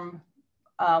form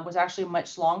was actually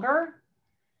much longer.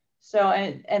 So,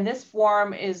 and this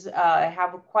form is,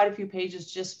 have quite a few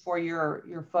pages just for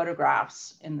your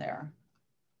photographs in there.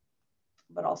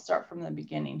 But I'll start from the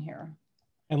beginning here.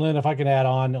 And Lynn, if I can add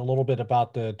on a little bit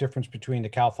about the difference between the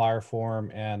CAL FIRE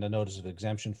form and the notice of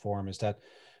exemption form, is that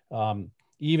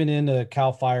even in the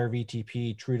CAL FIRE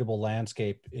VTP treatable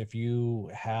landscape, if you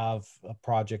have a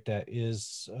project that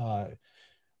is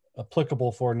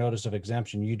applicable for a notice of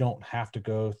exemption, you don't have to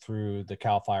go through the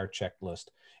CAL FIRE checklist.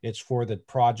 It's for the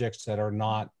projects that are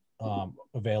not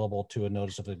available to a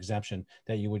notice of exemption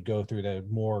that you would go through the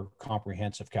more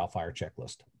comprehensive CAL FIRE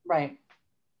checklist. Right.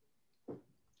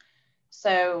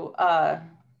 So,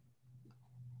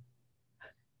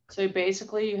 so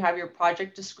basically you have your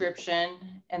project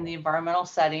description and the environmental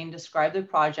setting, describe the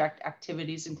project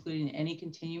activities, including any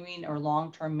continuing or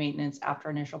long-term maintenance after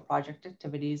initial project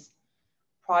activities,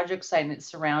 project site and its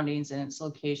surroundings and its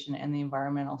location, and the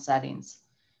environmental settings.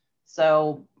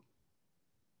 So,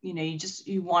 you know,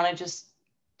 you want to just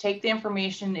take the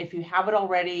information if you have it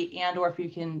already, and or if you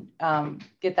can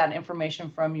get that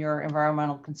information from your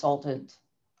environmental consultant.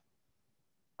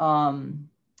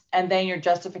 And then your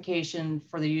justification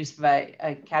for the use of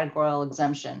a categorical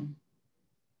exemption.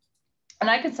 And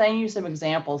I could send you some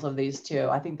examples of these too.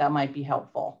 I think that might be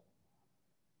helpful.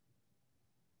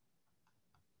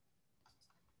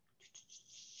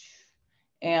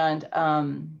 And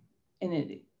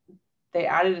they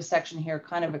added a section here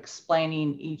kind of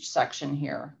explaining each section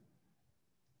here.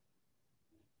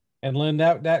 And Lynn,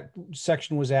 that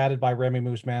section was added by Remy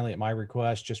Moose Manley at my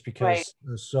request, just because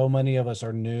so many of us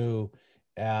are new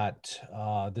at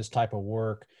this type of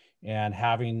work, and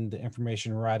having the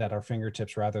information right at our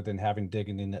fingertips rather than having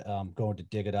going to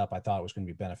dig it up, I thought it was going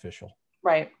to be beneficial.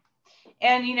 Right.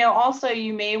 And, you know, also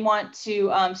you may want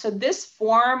to, so this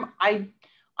form, I'm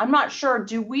not sure,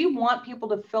 do we want people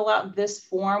to fill out this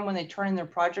form when they turn in their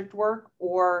project work,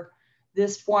 or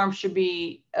this form should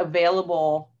be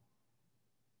available?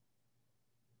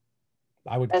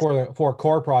 I would, for a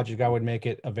core project, I would make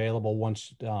it available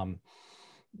once, I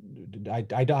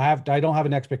don't have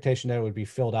an expectation that it would be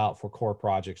filled out for core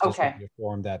projects. This would be a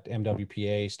form that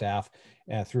MWPA staff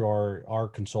through our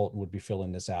consultant would be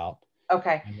filling this out.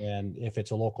 Okay. And then if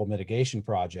it's a local mitigation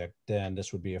project, then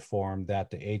this would be a form that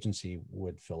the agency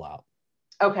would fill out.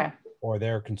 Okay. Or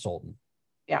their consultant.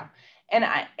 Yeah.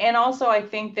 And also I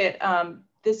think that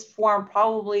this form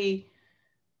probably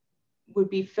would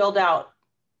be filled out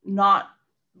not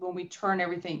when we turn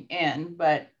everything in,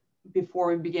 but before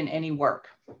we begin any work.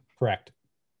 Correct.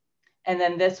 And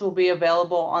then this will be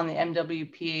available on the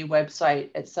MWPA website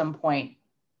at some point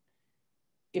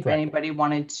if Correct. anybody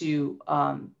wanted to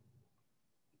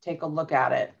take a look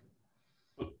at it.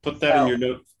 Put that in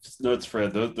your notes,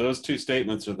 Fred. Those two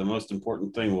statements are the most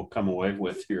important thing we'll come away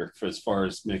with here as far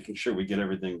as making sure we get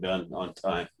everything done on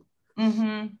time.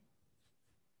 Mm-hmm.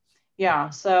 Yeah,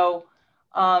 so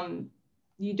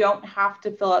you don't have to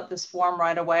fill out this form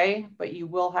right away, but you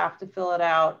will have to fill it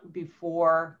out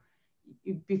before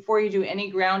you do any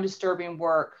ground disturbing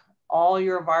work. All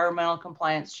your environmental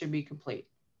compliance should be complete.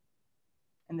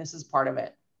 And this is part of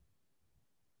it.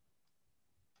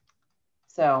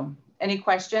 So any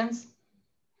questions?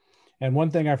 And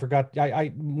one thing I forgot,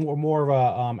 I more of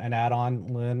a an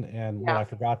add-on, Lynn, and what I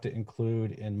forgot to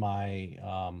include in my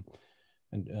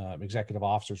executive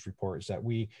officer's report is that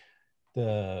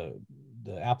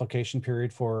the application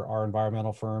period for our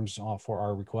environmental firms for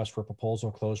our request for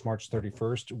proposal closed March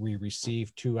 31st. We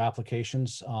received 2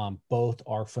 applications. Both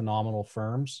are phenomenal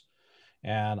firms,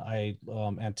 and I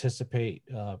anticipate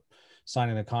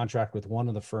signing a contract with one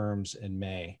of the firms in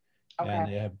May. Okay. And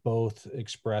they have both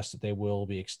expressed that they will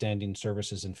be extending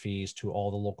services and fees to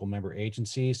all the local member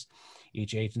agencies.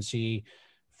 Each agency,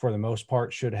 for the most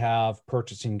part, should have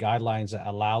purchasing guidelines that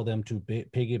allow them to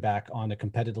piggyback on the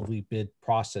competitively bid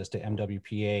process that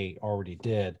MWPA already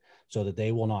did, so that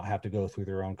they will not have to go through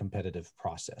their own competitive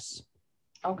process.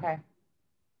 Okay,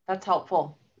 that's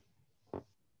helpful.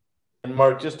 And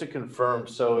Mark, just to confirm,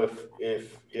 so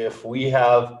if we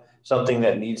have something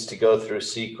that needs to go through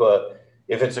CEQA,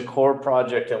 if it's a core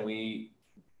project and we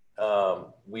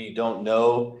don't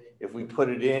know if we put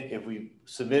it in, if we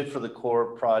submit for the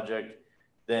core project,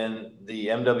 then the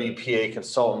MWPA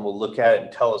consultant will look at it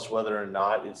and tell us whether or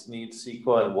not it needs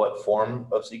CEQA and what form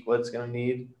of CEQA it's going to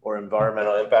need, or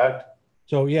environmental impact.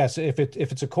 So yes, if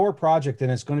it's a core project, then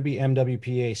it's going to be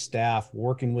MWPA staff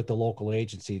working with the local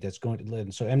agency that's going to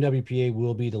live. So MWPA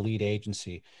will be the lead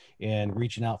agency in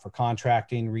reaching out for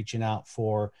contracting, reaching out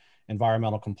for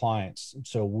environmental compliance.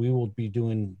 So we will be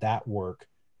doing that work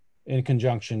in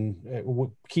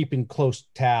conjunction, keeping close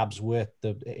tabs with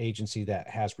the agency that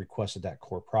has requested that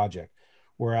core project.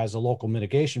 Whereas a local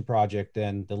mitigation project,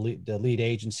 then the lead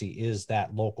agency is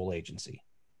that local agency.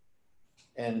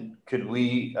 And could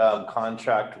we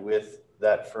contract with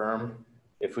that firm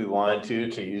if we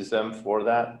wanted to use them for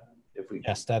that? If we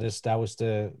Yes, that was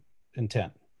the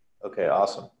intent. Okay,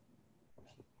 awesome.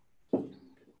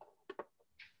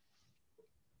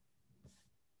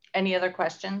 Any other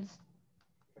questions?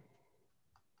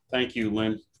 Thank you,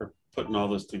 Lynn, for putting all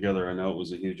this together. I know it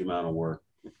was a huge amount of work.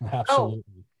 Absolutely.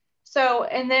 Oh, so,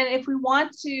 and then if we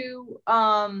want to,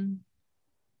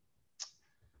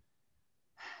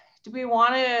 do we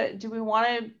want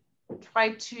to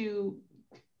try to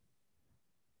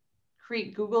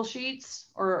create Google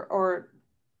Sheets, or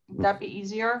would that be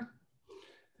easier?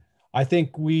 I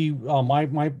think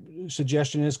my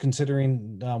suggestion is,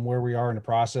 considering where we are in the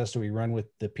process, so we run with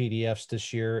the PDFs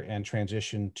this year and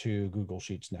transition to Google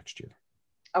Sheets next year.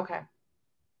 Okay.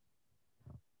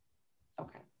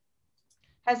 Okay.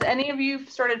 Has any of you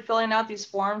started filling out these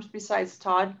forms besides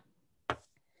Todd?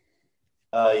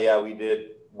 Yeah, we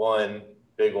did one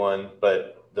big one,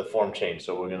 but the form changed,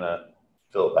 so we're gonna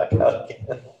fill it back out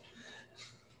again.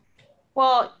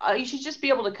 Well, you should just be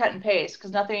able to cut and paste,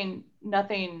 because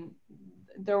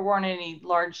there weren't any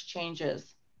large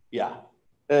changes. Yeah,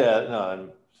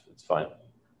 no, it's fine.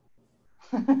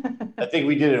 I think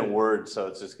we did it in Word, so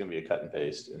it's just gonna be a cut and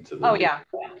paste into the. Oh yeah,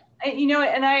 you know,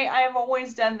 and I've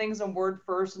always done things in Word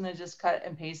first and then just cut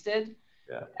and pasted.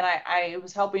 Yeah. And I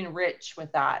was helping Rich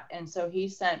with that, and so he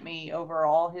sent me over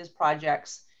all his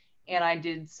projects, and I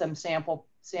did some sample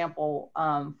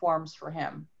forms for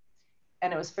him,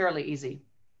 and it was fairly easy.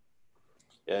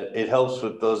 Yeah, it helps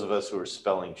with those of us who are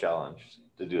spelling challenged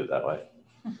to do it that way.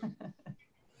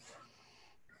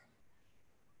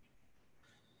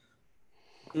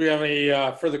 Do we have any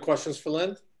further questions for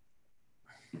Lynn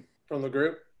from the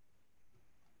group?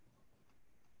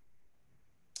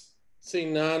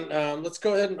 Seeing none, let's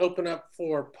go ahead and open up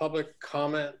for public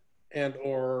comment and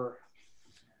or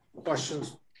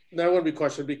questions. No, it wouldn't be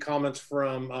questions, it'd be comments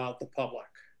from the public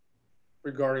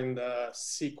regarding the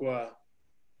CEQA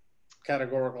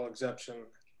categorical exemption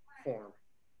form.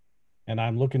 And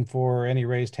I'm looking for any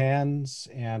raised hands.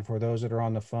 And for those that are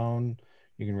on the phone,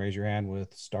 you can raise your hand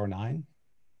with *9.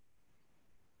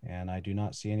 And I do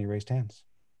not see any raised hands.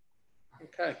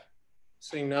 Okay,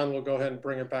 seeing none, we'll go ahead and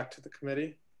bring it back to the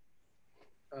committee.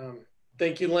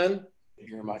 Thank you, Lynn. Thank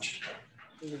you very much.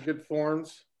 These are good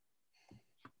forms.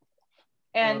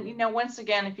 And, you know, once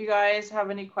again, if you guys have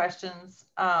any questions,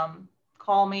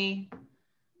 call me.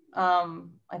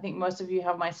 I think most of you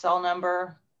have my cell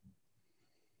number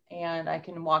and I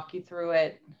can walk you through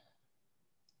it.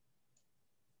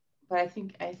 But I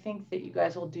think that you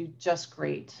guys will do just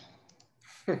great.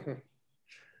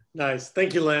 Nice.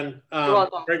 Thank you, Lynn. You're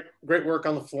welcome. Great work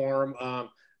on the form.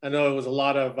 I know it was a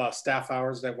lot of staff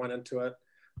hours that went into it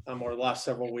over the last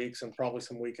several weeks and probably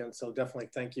some weekends. So definitely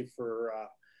thank you for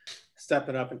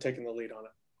stepping up and taking the lead on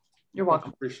it. You're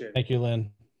welcome. Appreciate it. Thank you,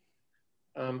 Lynn.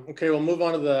 Okay, we'll move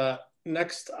on to the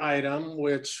next item,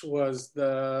 which was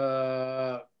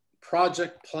the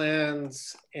project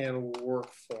plans and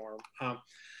work form.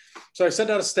 So I sent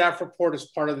out a staff report as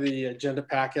part of the agenda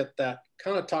packet that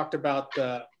kind of talked about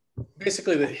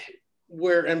basically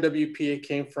where MWPA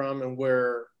came from and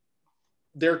where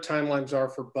their timelines are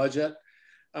for budget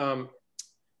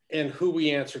and who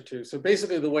we answer to. So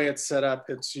basically the way it's set up,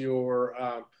 it's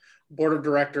your board of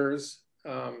directors,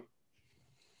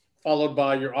 followed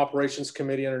by your operations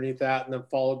committee underneath that, and then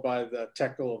followed by the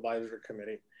technical advisory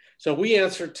committee. So we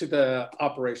answer to the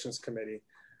operations committee.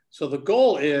 So the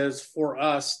goal is for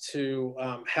us to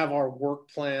have our work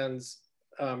plans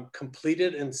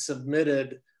completed and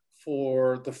submitted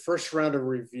for the first round of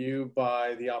review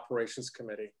by the operations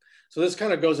committee. So this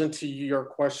kind of goes into your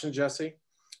question, Jesse,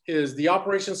 is the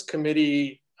operations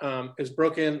committee they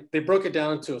broke it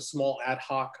down into a small ad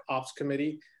hoc ops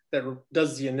committee that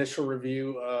does the initial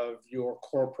review of your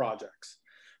core projects.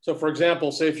 So for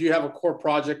example, say if you have a core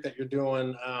project that you're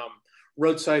doing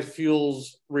roadside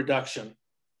fuels reduction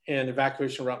and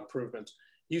evacuation route improvements,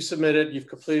 you submit it, you've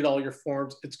completed all your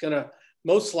forms, it's gonna,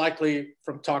 most likely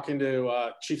from talking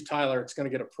to Chief Tyler, it's gonna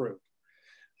get approved.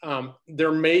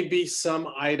 There may be some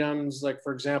items, like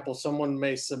for example, someone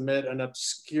may submit an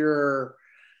obscure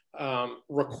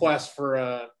request for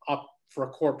a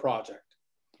core project.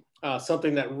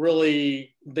 Something that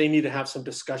really they need to have some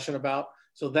discussion about.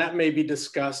 So that may be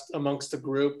discussed amongst the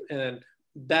group, and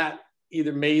that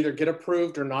may either get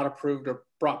approved or not approved or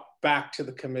brought back to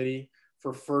the committee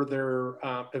for further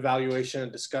evaluation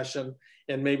and discussion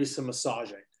and maybe some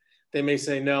massaging. They may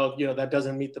say, no, you know, that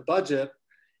doesn't meet the budget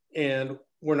and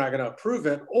we're not going to approve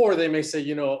it. Or they may say,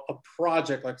 you know, a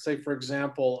project, like say, for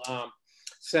example,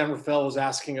 San Rafael was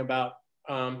asking about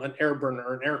an air burner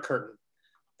or an air curtain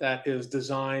that is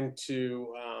designed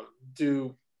to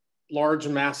do large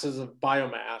masses of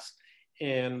biomass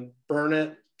and burn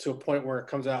it to a point where it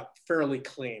comes out fairly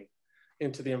clean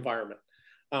into the environment.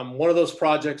 One of those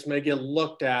projects may get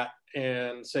looked at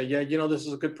and say, yeah, you know, this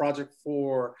is a good project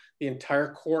for the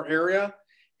entire core area.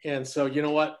 And so, you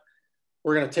know what,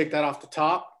 we're going to take that off the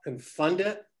top and fund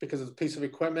it because it's a piece of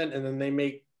equipment. And then they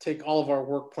may take all of our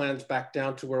work plans back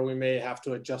down to where we may have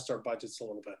to adjust our budgets a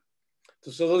little bit.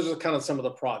 So those are kind of some of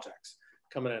the projects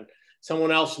coming in.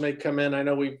 Someone else may come in. I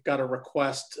know we've got a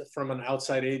request from an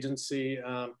outside agency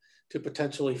to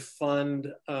potentially fund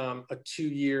a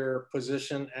 2-year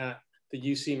position at the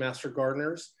UC Master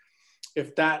Gardeners.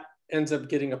 If that ends up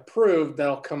getting approved,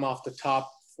 that'll come off the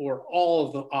top for all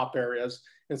of the op areas.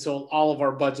 And so all of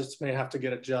our budgets may have to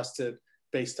get adjusted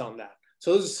based on that.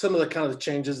 So those are some of the kind of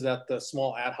changes that the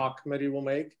small ad hoc committee will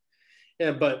make.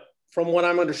 But from what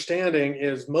I'm understanding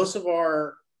is most of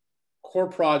our core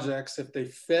projects, if they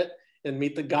fit and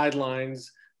meet the guidelines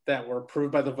that were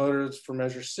approved by the voters for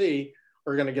Measure C,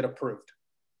 are going to get approved,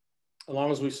 as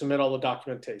long as we submit all the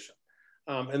documentation.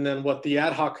 And then what the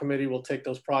ad hoc committee will take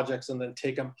those projects and then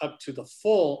take them up to the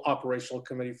full operational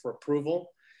committee for approval.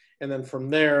 And then from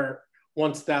there,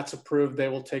 once that's approved, they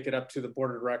will take it up to the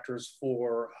board of directors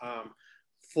for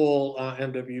full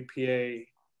MWPA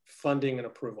funding and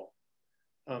approval.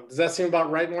 Does that seem about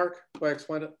right, Mark? Do I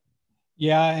explain it?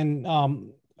 Yeah, and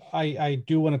I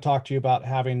do want to talk to you about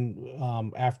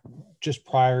having, just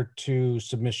prior to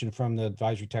submission from the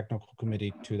advisory technical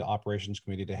committee to the operations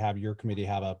committee, to have your committee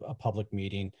have a public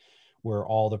meeting where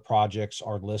all the projects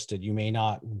are listed. You may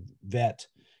not vet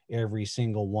every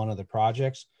single one of the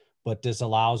projects, but this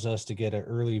allows us to get an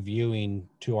early viewing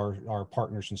to our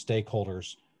partners and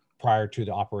stakeholders prior to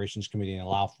the operations committee and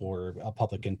allow for a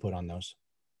public input on those.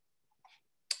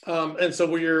 And so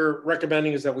what you're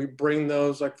recommending is that we bring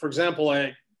those, like, for example,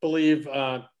 I believe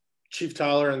Chief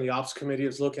Tyler and the ops committee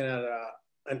is looking at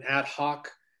an ad hoc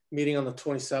meeting on the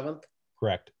 27th.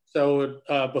 Correct. So it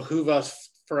would behoove us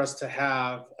for us to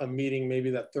have a meeting maybe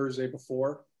that Thursday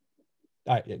before.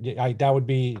 That would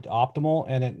be optimal,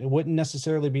 and it wouldn't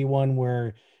necessarily be one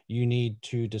where you need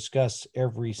to discuss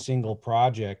every single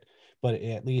project, but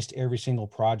at least every single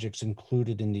project's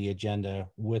included in the agenda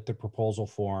with the proposal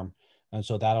form. And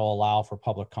so that'll allow for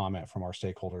public comment from our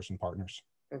stakeholders and partners.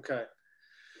 Okay.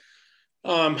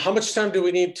 How much time do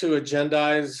we need to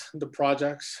agendize the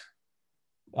projects?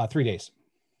 3 days.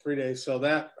 3 days. So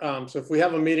that, so if we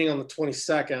have a meeting on the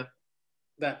 22nd,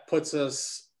 that puts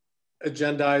us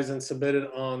agendized and submitted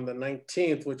on the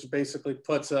 19th, which basically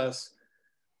puts us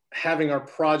having our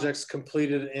projects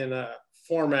completed in a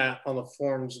format on the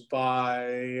forms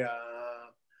by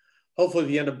hopefully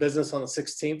the end of business on the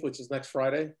 16th, which is next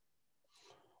Friday.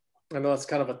 I know it's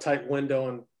kind of a tight window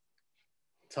and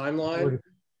timeline.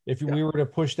 If we were to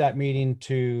push that meeting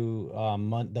to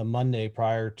the Monday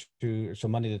prior to, so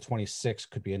Monday the 26th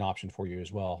could be an option for you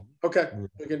as well. Okay,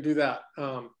 we can do that.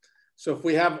 So if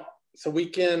we have, so we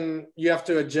can, you have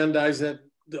to agendize it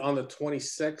on the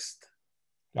 26th.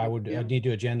 I'd need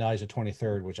to agendize the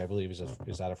 23rd, which I believe is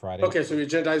that a Friday? Okay, so we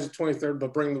agendize the 23rd,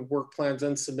 but bring the work plans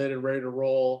in, submitted, ready to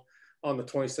roll on the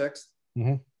 26th.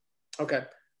 Mm-hmm. Okay,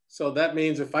 so that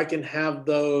means if I can have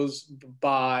those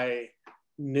by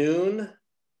noon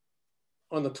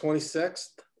on the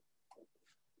 26th,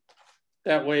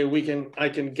 that way I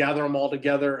can gather them all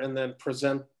together and then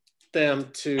present them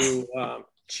to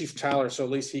Chief Tyler, so at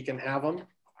least he can have them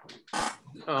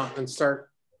and start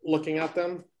looking at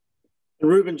them.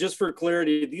 Ruben, just for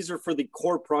clarity, these are for the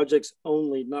core projects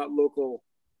only, not local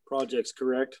projects,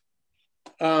 correct?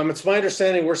 It's my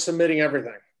understanding we're submitting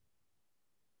everything.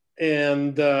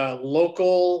 And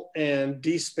local and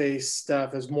D-Space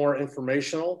stuff is more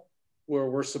informational, where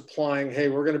we're supplying, hey,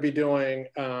 we're going to be doing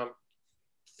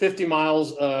 50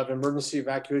 miles of emergency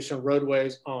evacuation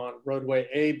roadways on roadway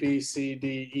A, B, C,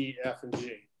 D, E, F, and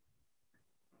G.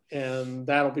 And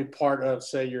that'll be part of,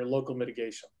 say, your local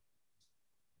mitigation.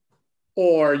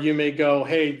 Or you may go,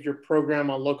 hey, your program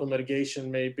on local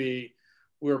mitigation may be,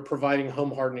 we're providing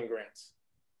home hardening grants,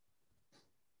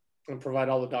 and provide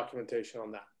all the documentation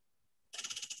on that.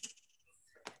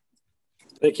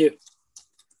 Thank you.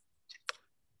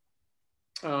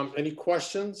 Any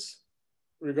questions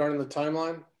regarding the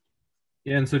timeline?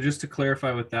 Yeah, and so just to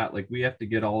clarify with that, like we have to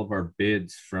get all of our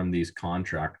bids from these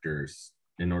contractors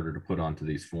in order to put onto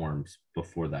these forms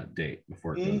before that date,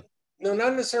 before it goes. No,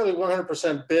 not necessarily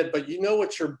 100% bid, but you know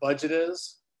what your budget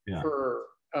is for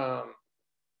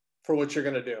what you're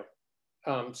going to do.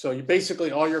 So you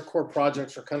basically, all your core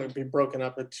projects are kind of be broken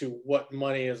up into what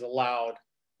money is allowed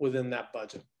within that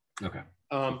budget. Okay.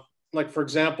 Like for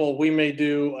example, we may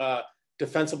do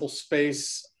defensible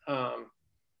space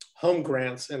home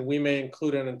grants, and we may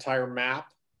include an entire map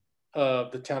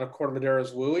of the town of Corte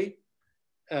Madero's WUI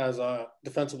as a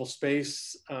defensible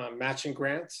space matching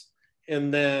grants,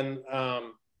 and then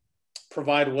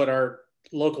provide what our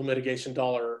local mitigation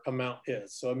dollar amount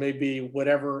is. So it may be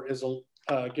whatever is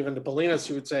given to Bolinas.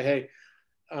 You would say, hey,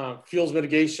 fuels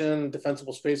mitigation,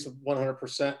 defensible space of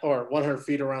 100% or 100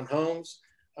 feet around homes,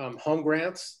 home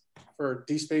grants for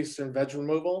D-space and veg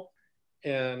removal.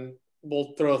 And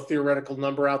we'll throw a theoretical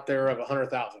number out there of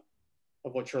 100,000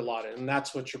 of what you're allotted. And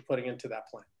that's what you're putting into that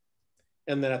plan.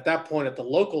 And then at that point at the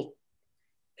local,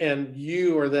 and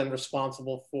you are then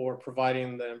responsible for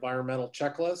providing the environmental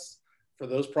checklists for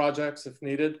those projects if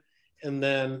needed. And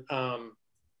then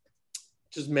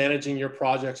just managing your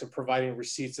projects and providing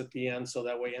receipts at the end so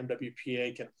that way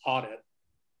MWPA can audit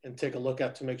and take a look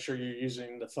at to make sure you're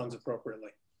using the funds appropriately.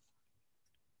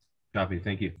 Copy,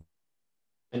 thank you.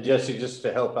 And Jesse, just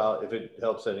to help out, if it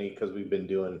helps any, because we've been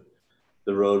doing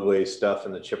the roadway stuff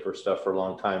and the chipper stuff for a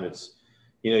long time, it's,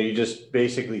 you know, you just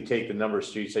basically take the number of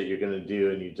streets that you're going to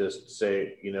do and you just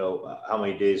say, you know, how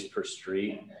many days per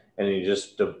street, and you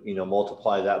just, you know,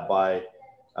 multiply that by,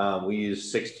 we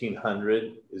use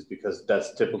 1,600 is because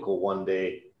that's typical one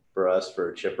day for us for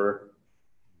a chipper.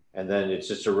 And then it's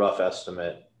just a rough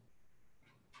estimate,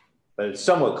 but it's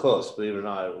somewhat close, believe it or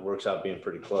not, it works out being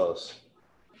pretty close.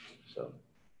 So.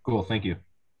 Cool, thank you.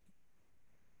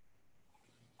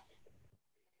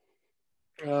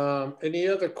 Any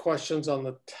other questions on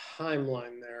the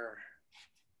timeline there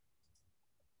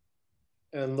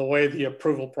and the way the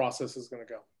approval process is going to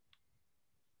go?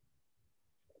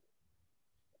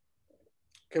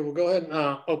 Okay, we'll go ahead and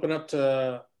open up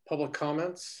to public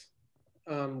comments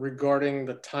regarding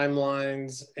the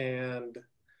timelines and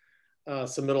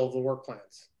submittal of the work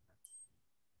plans.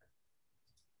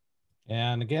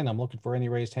 And again, I'm looking for any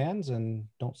raised hands and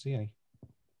don't see any.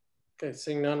 Okay,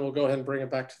 seeing none, we'll go ahead and bring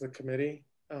it back to the committee.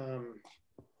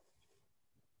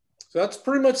 So that's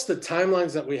pretty much the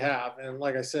timelines that we have. And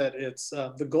like I said, it's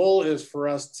the goal is for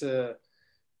us to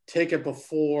take it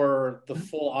before the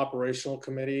full operational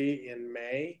committee in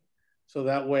May. So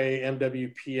that way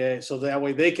MWPA, so that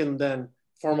way they can then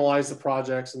formalize the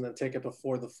projects and then take it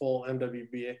before the full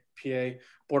MWPA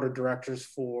board of directors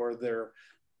for their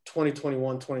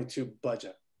 2021-22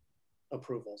 budget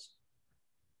approvals.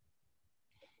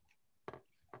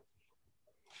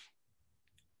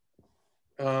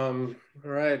 All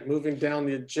right, moving down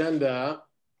the agenda,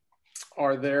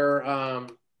 are there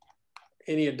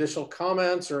any additional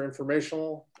comments or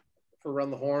informational for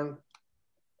Run the Horn?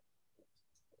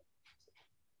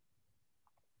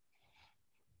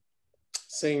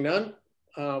 Seeing none,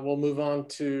 we'll move on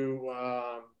to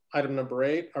item number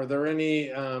 8. Are there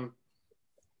any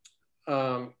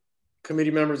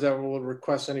committee members that will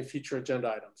request any future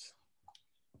agenda items?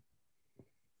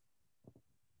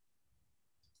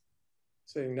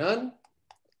 Seeing none.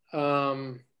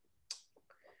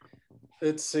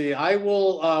 Let's see, I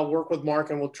will work with Mark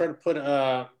and we'll try to put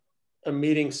a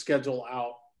meeting schedule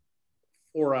out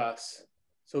for us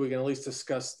so we can at least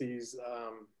discuss these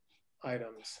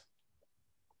items.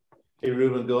 Hey,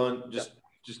 Ruben,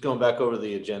 just going back over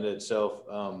the agenda itself,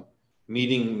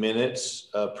 meeting minutes,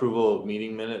 approval of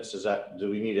meeting minutes, do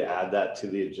we need to add that to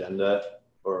the agenda,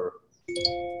 or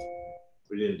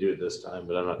we didn't do it this time,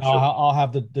 but I'm not sure. I'll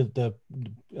have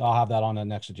I'll have that on the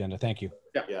next agenda. Thank you.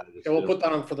 Yeah, we'll put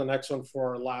that on for the next one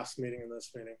for our last meeting in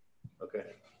this meeting. Okay.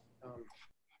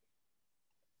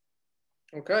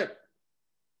 Okay.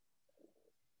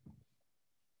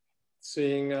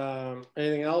 Seeing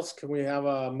anything else, can we have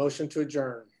a motion to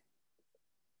adjourn?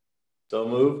 So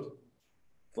moved.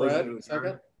 Fred,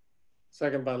 second.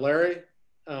 Second by Larry.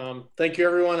 Thank you,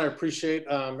 everyone. I appreciate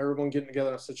everyone getting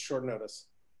together on such short notice.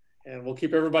 And we'll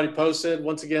keep everybody posted.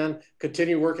 Once again,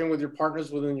 continue working with your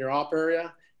partners within your op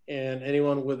area and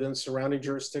anyone within surrounding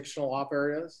jurisdictional op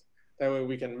areas. That way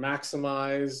we can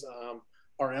maximize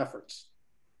our efforts.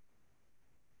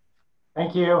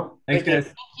 Thank you. Thank you.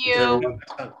 Thank you.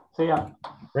 See ya.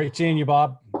 Great seeing you,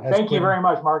 Bob. Thank you very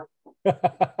much, Mark.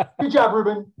 Good job,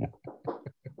 Ruben.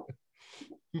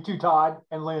 You too, Todd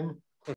and Lynn.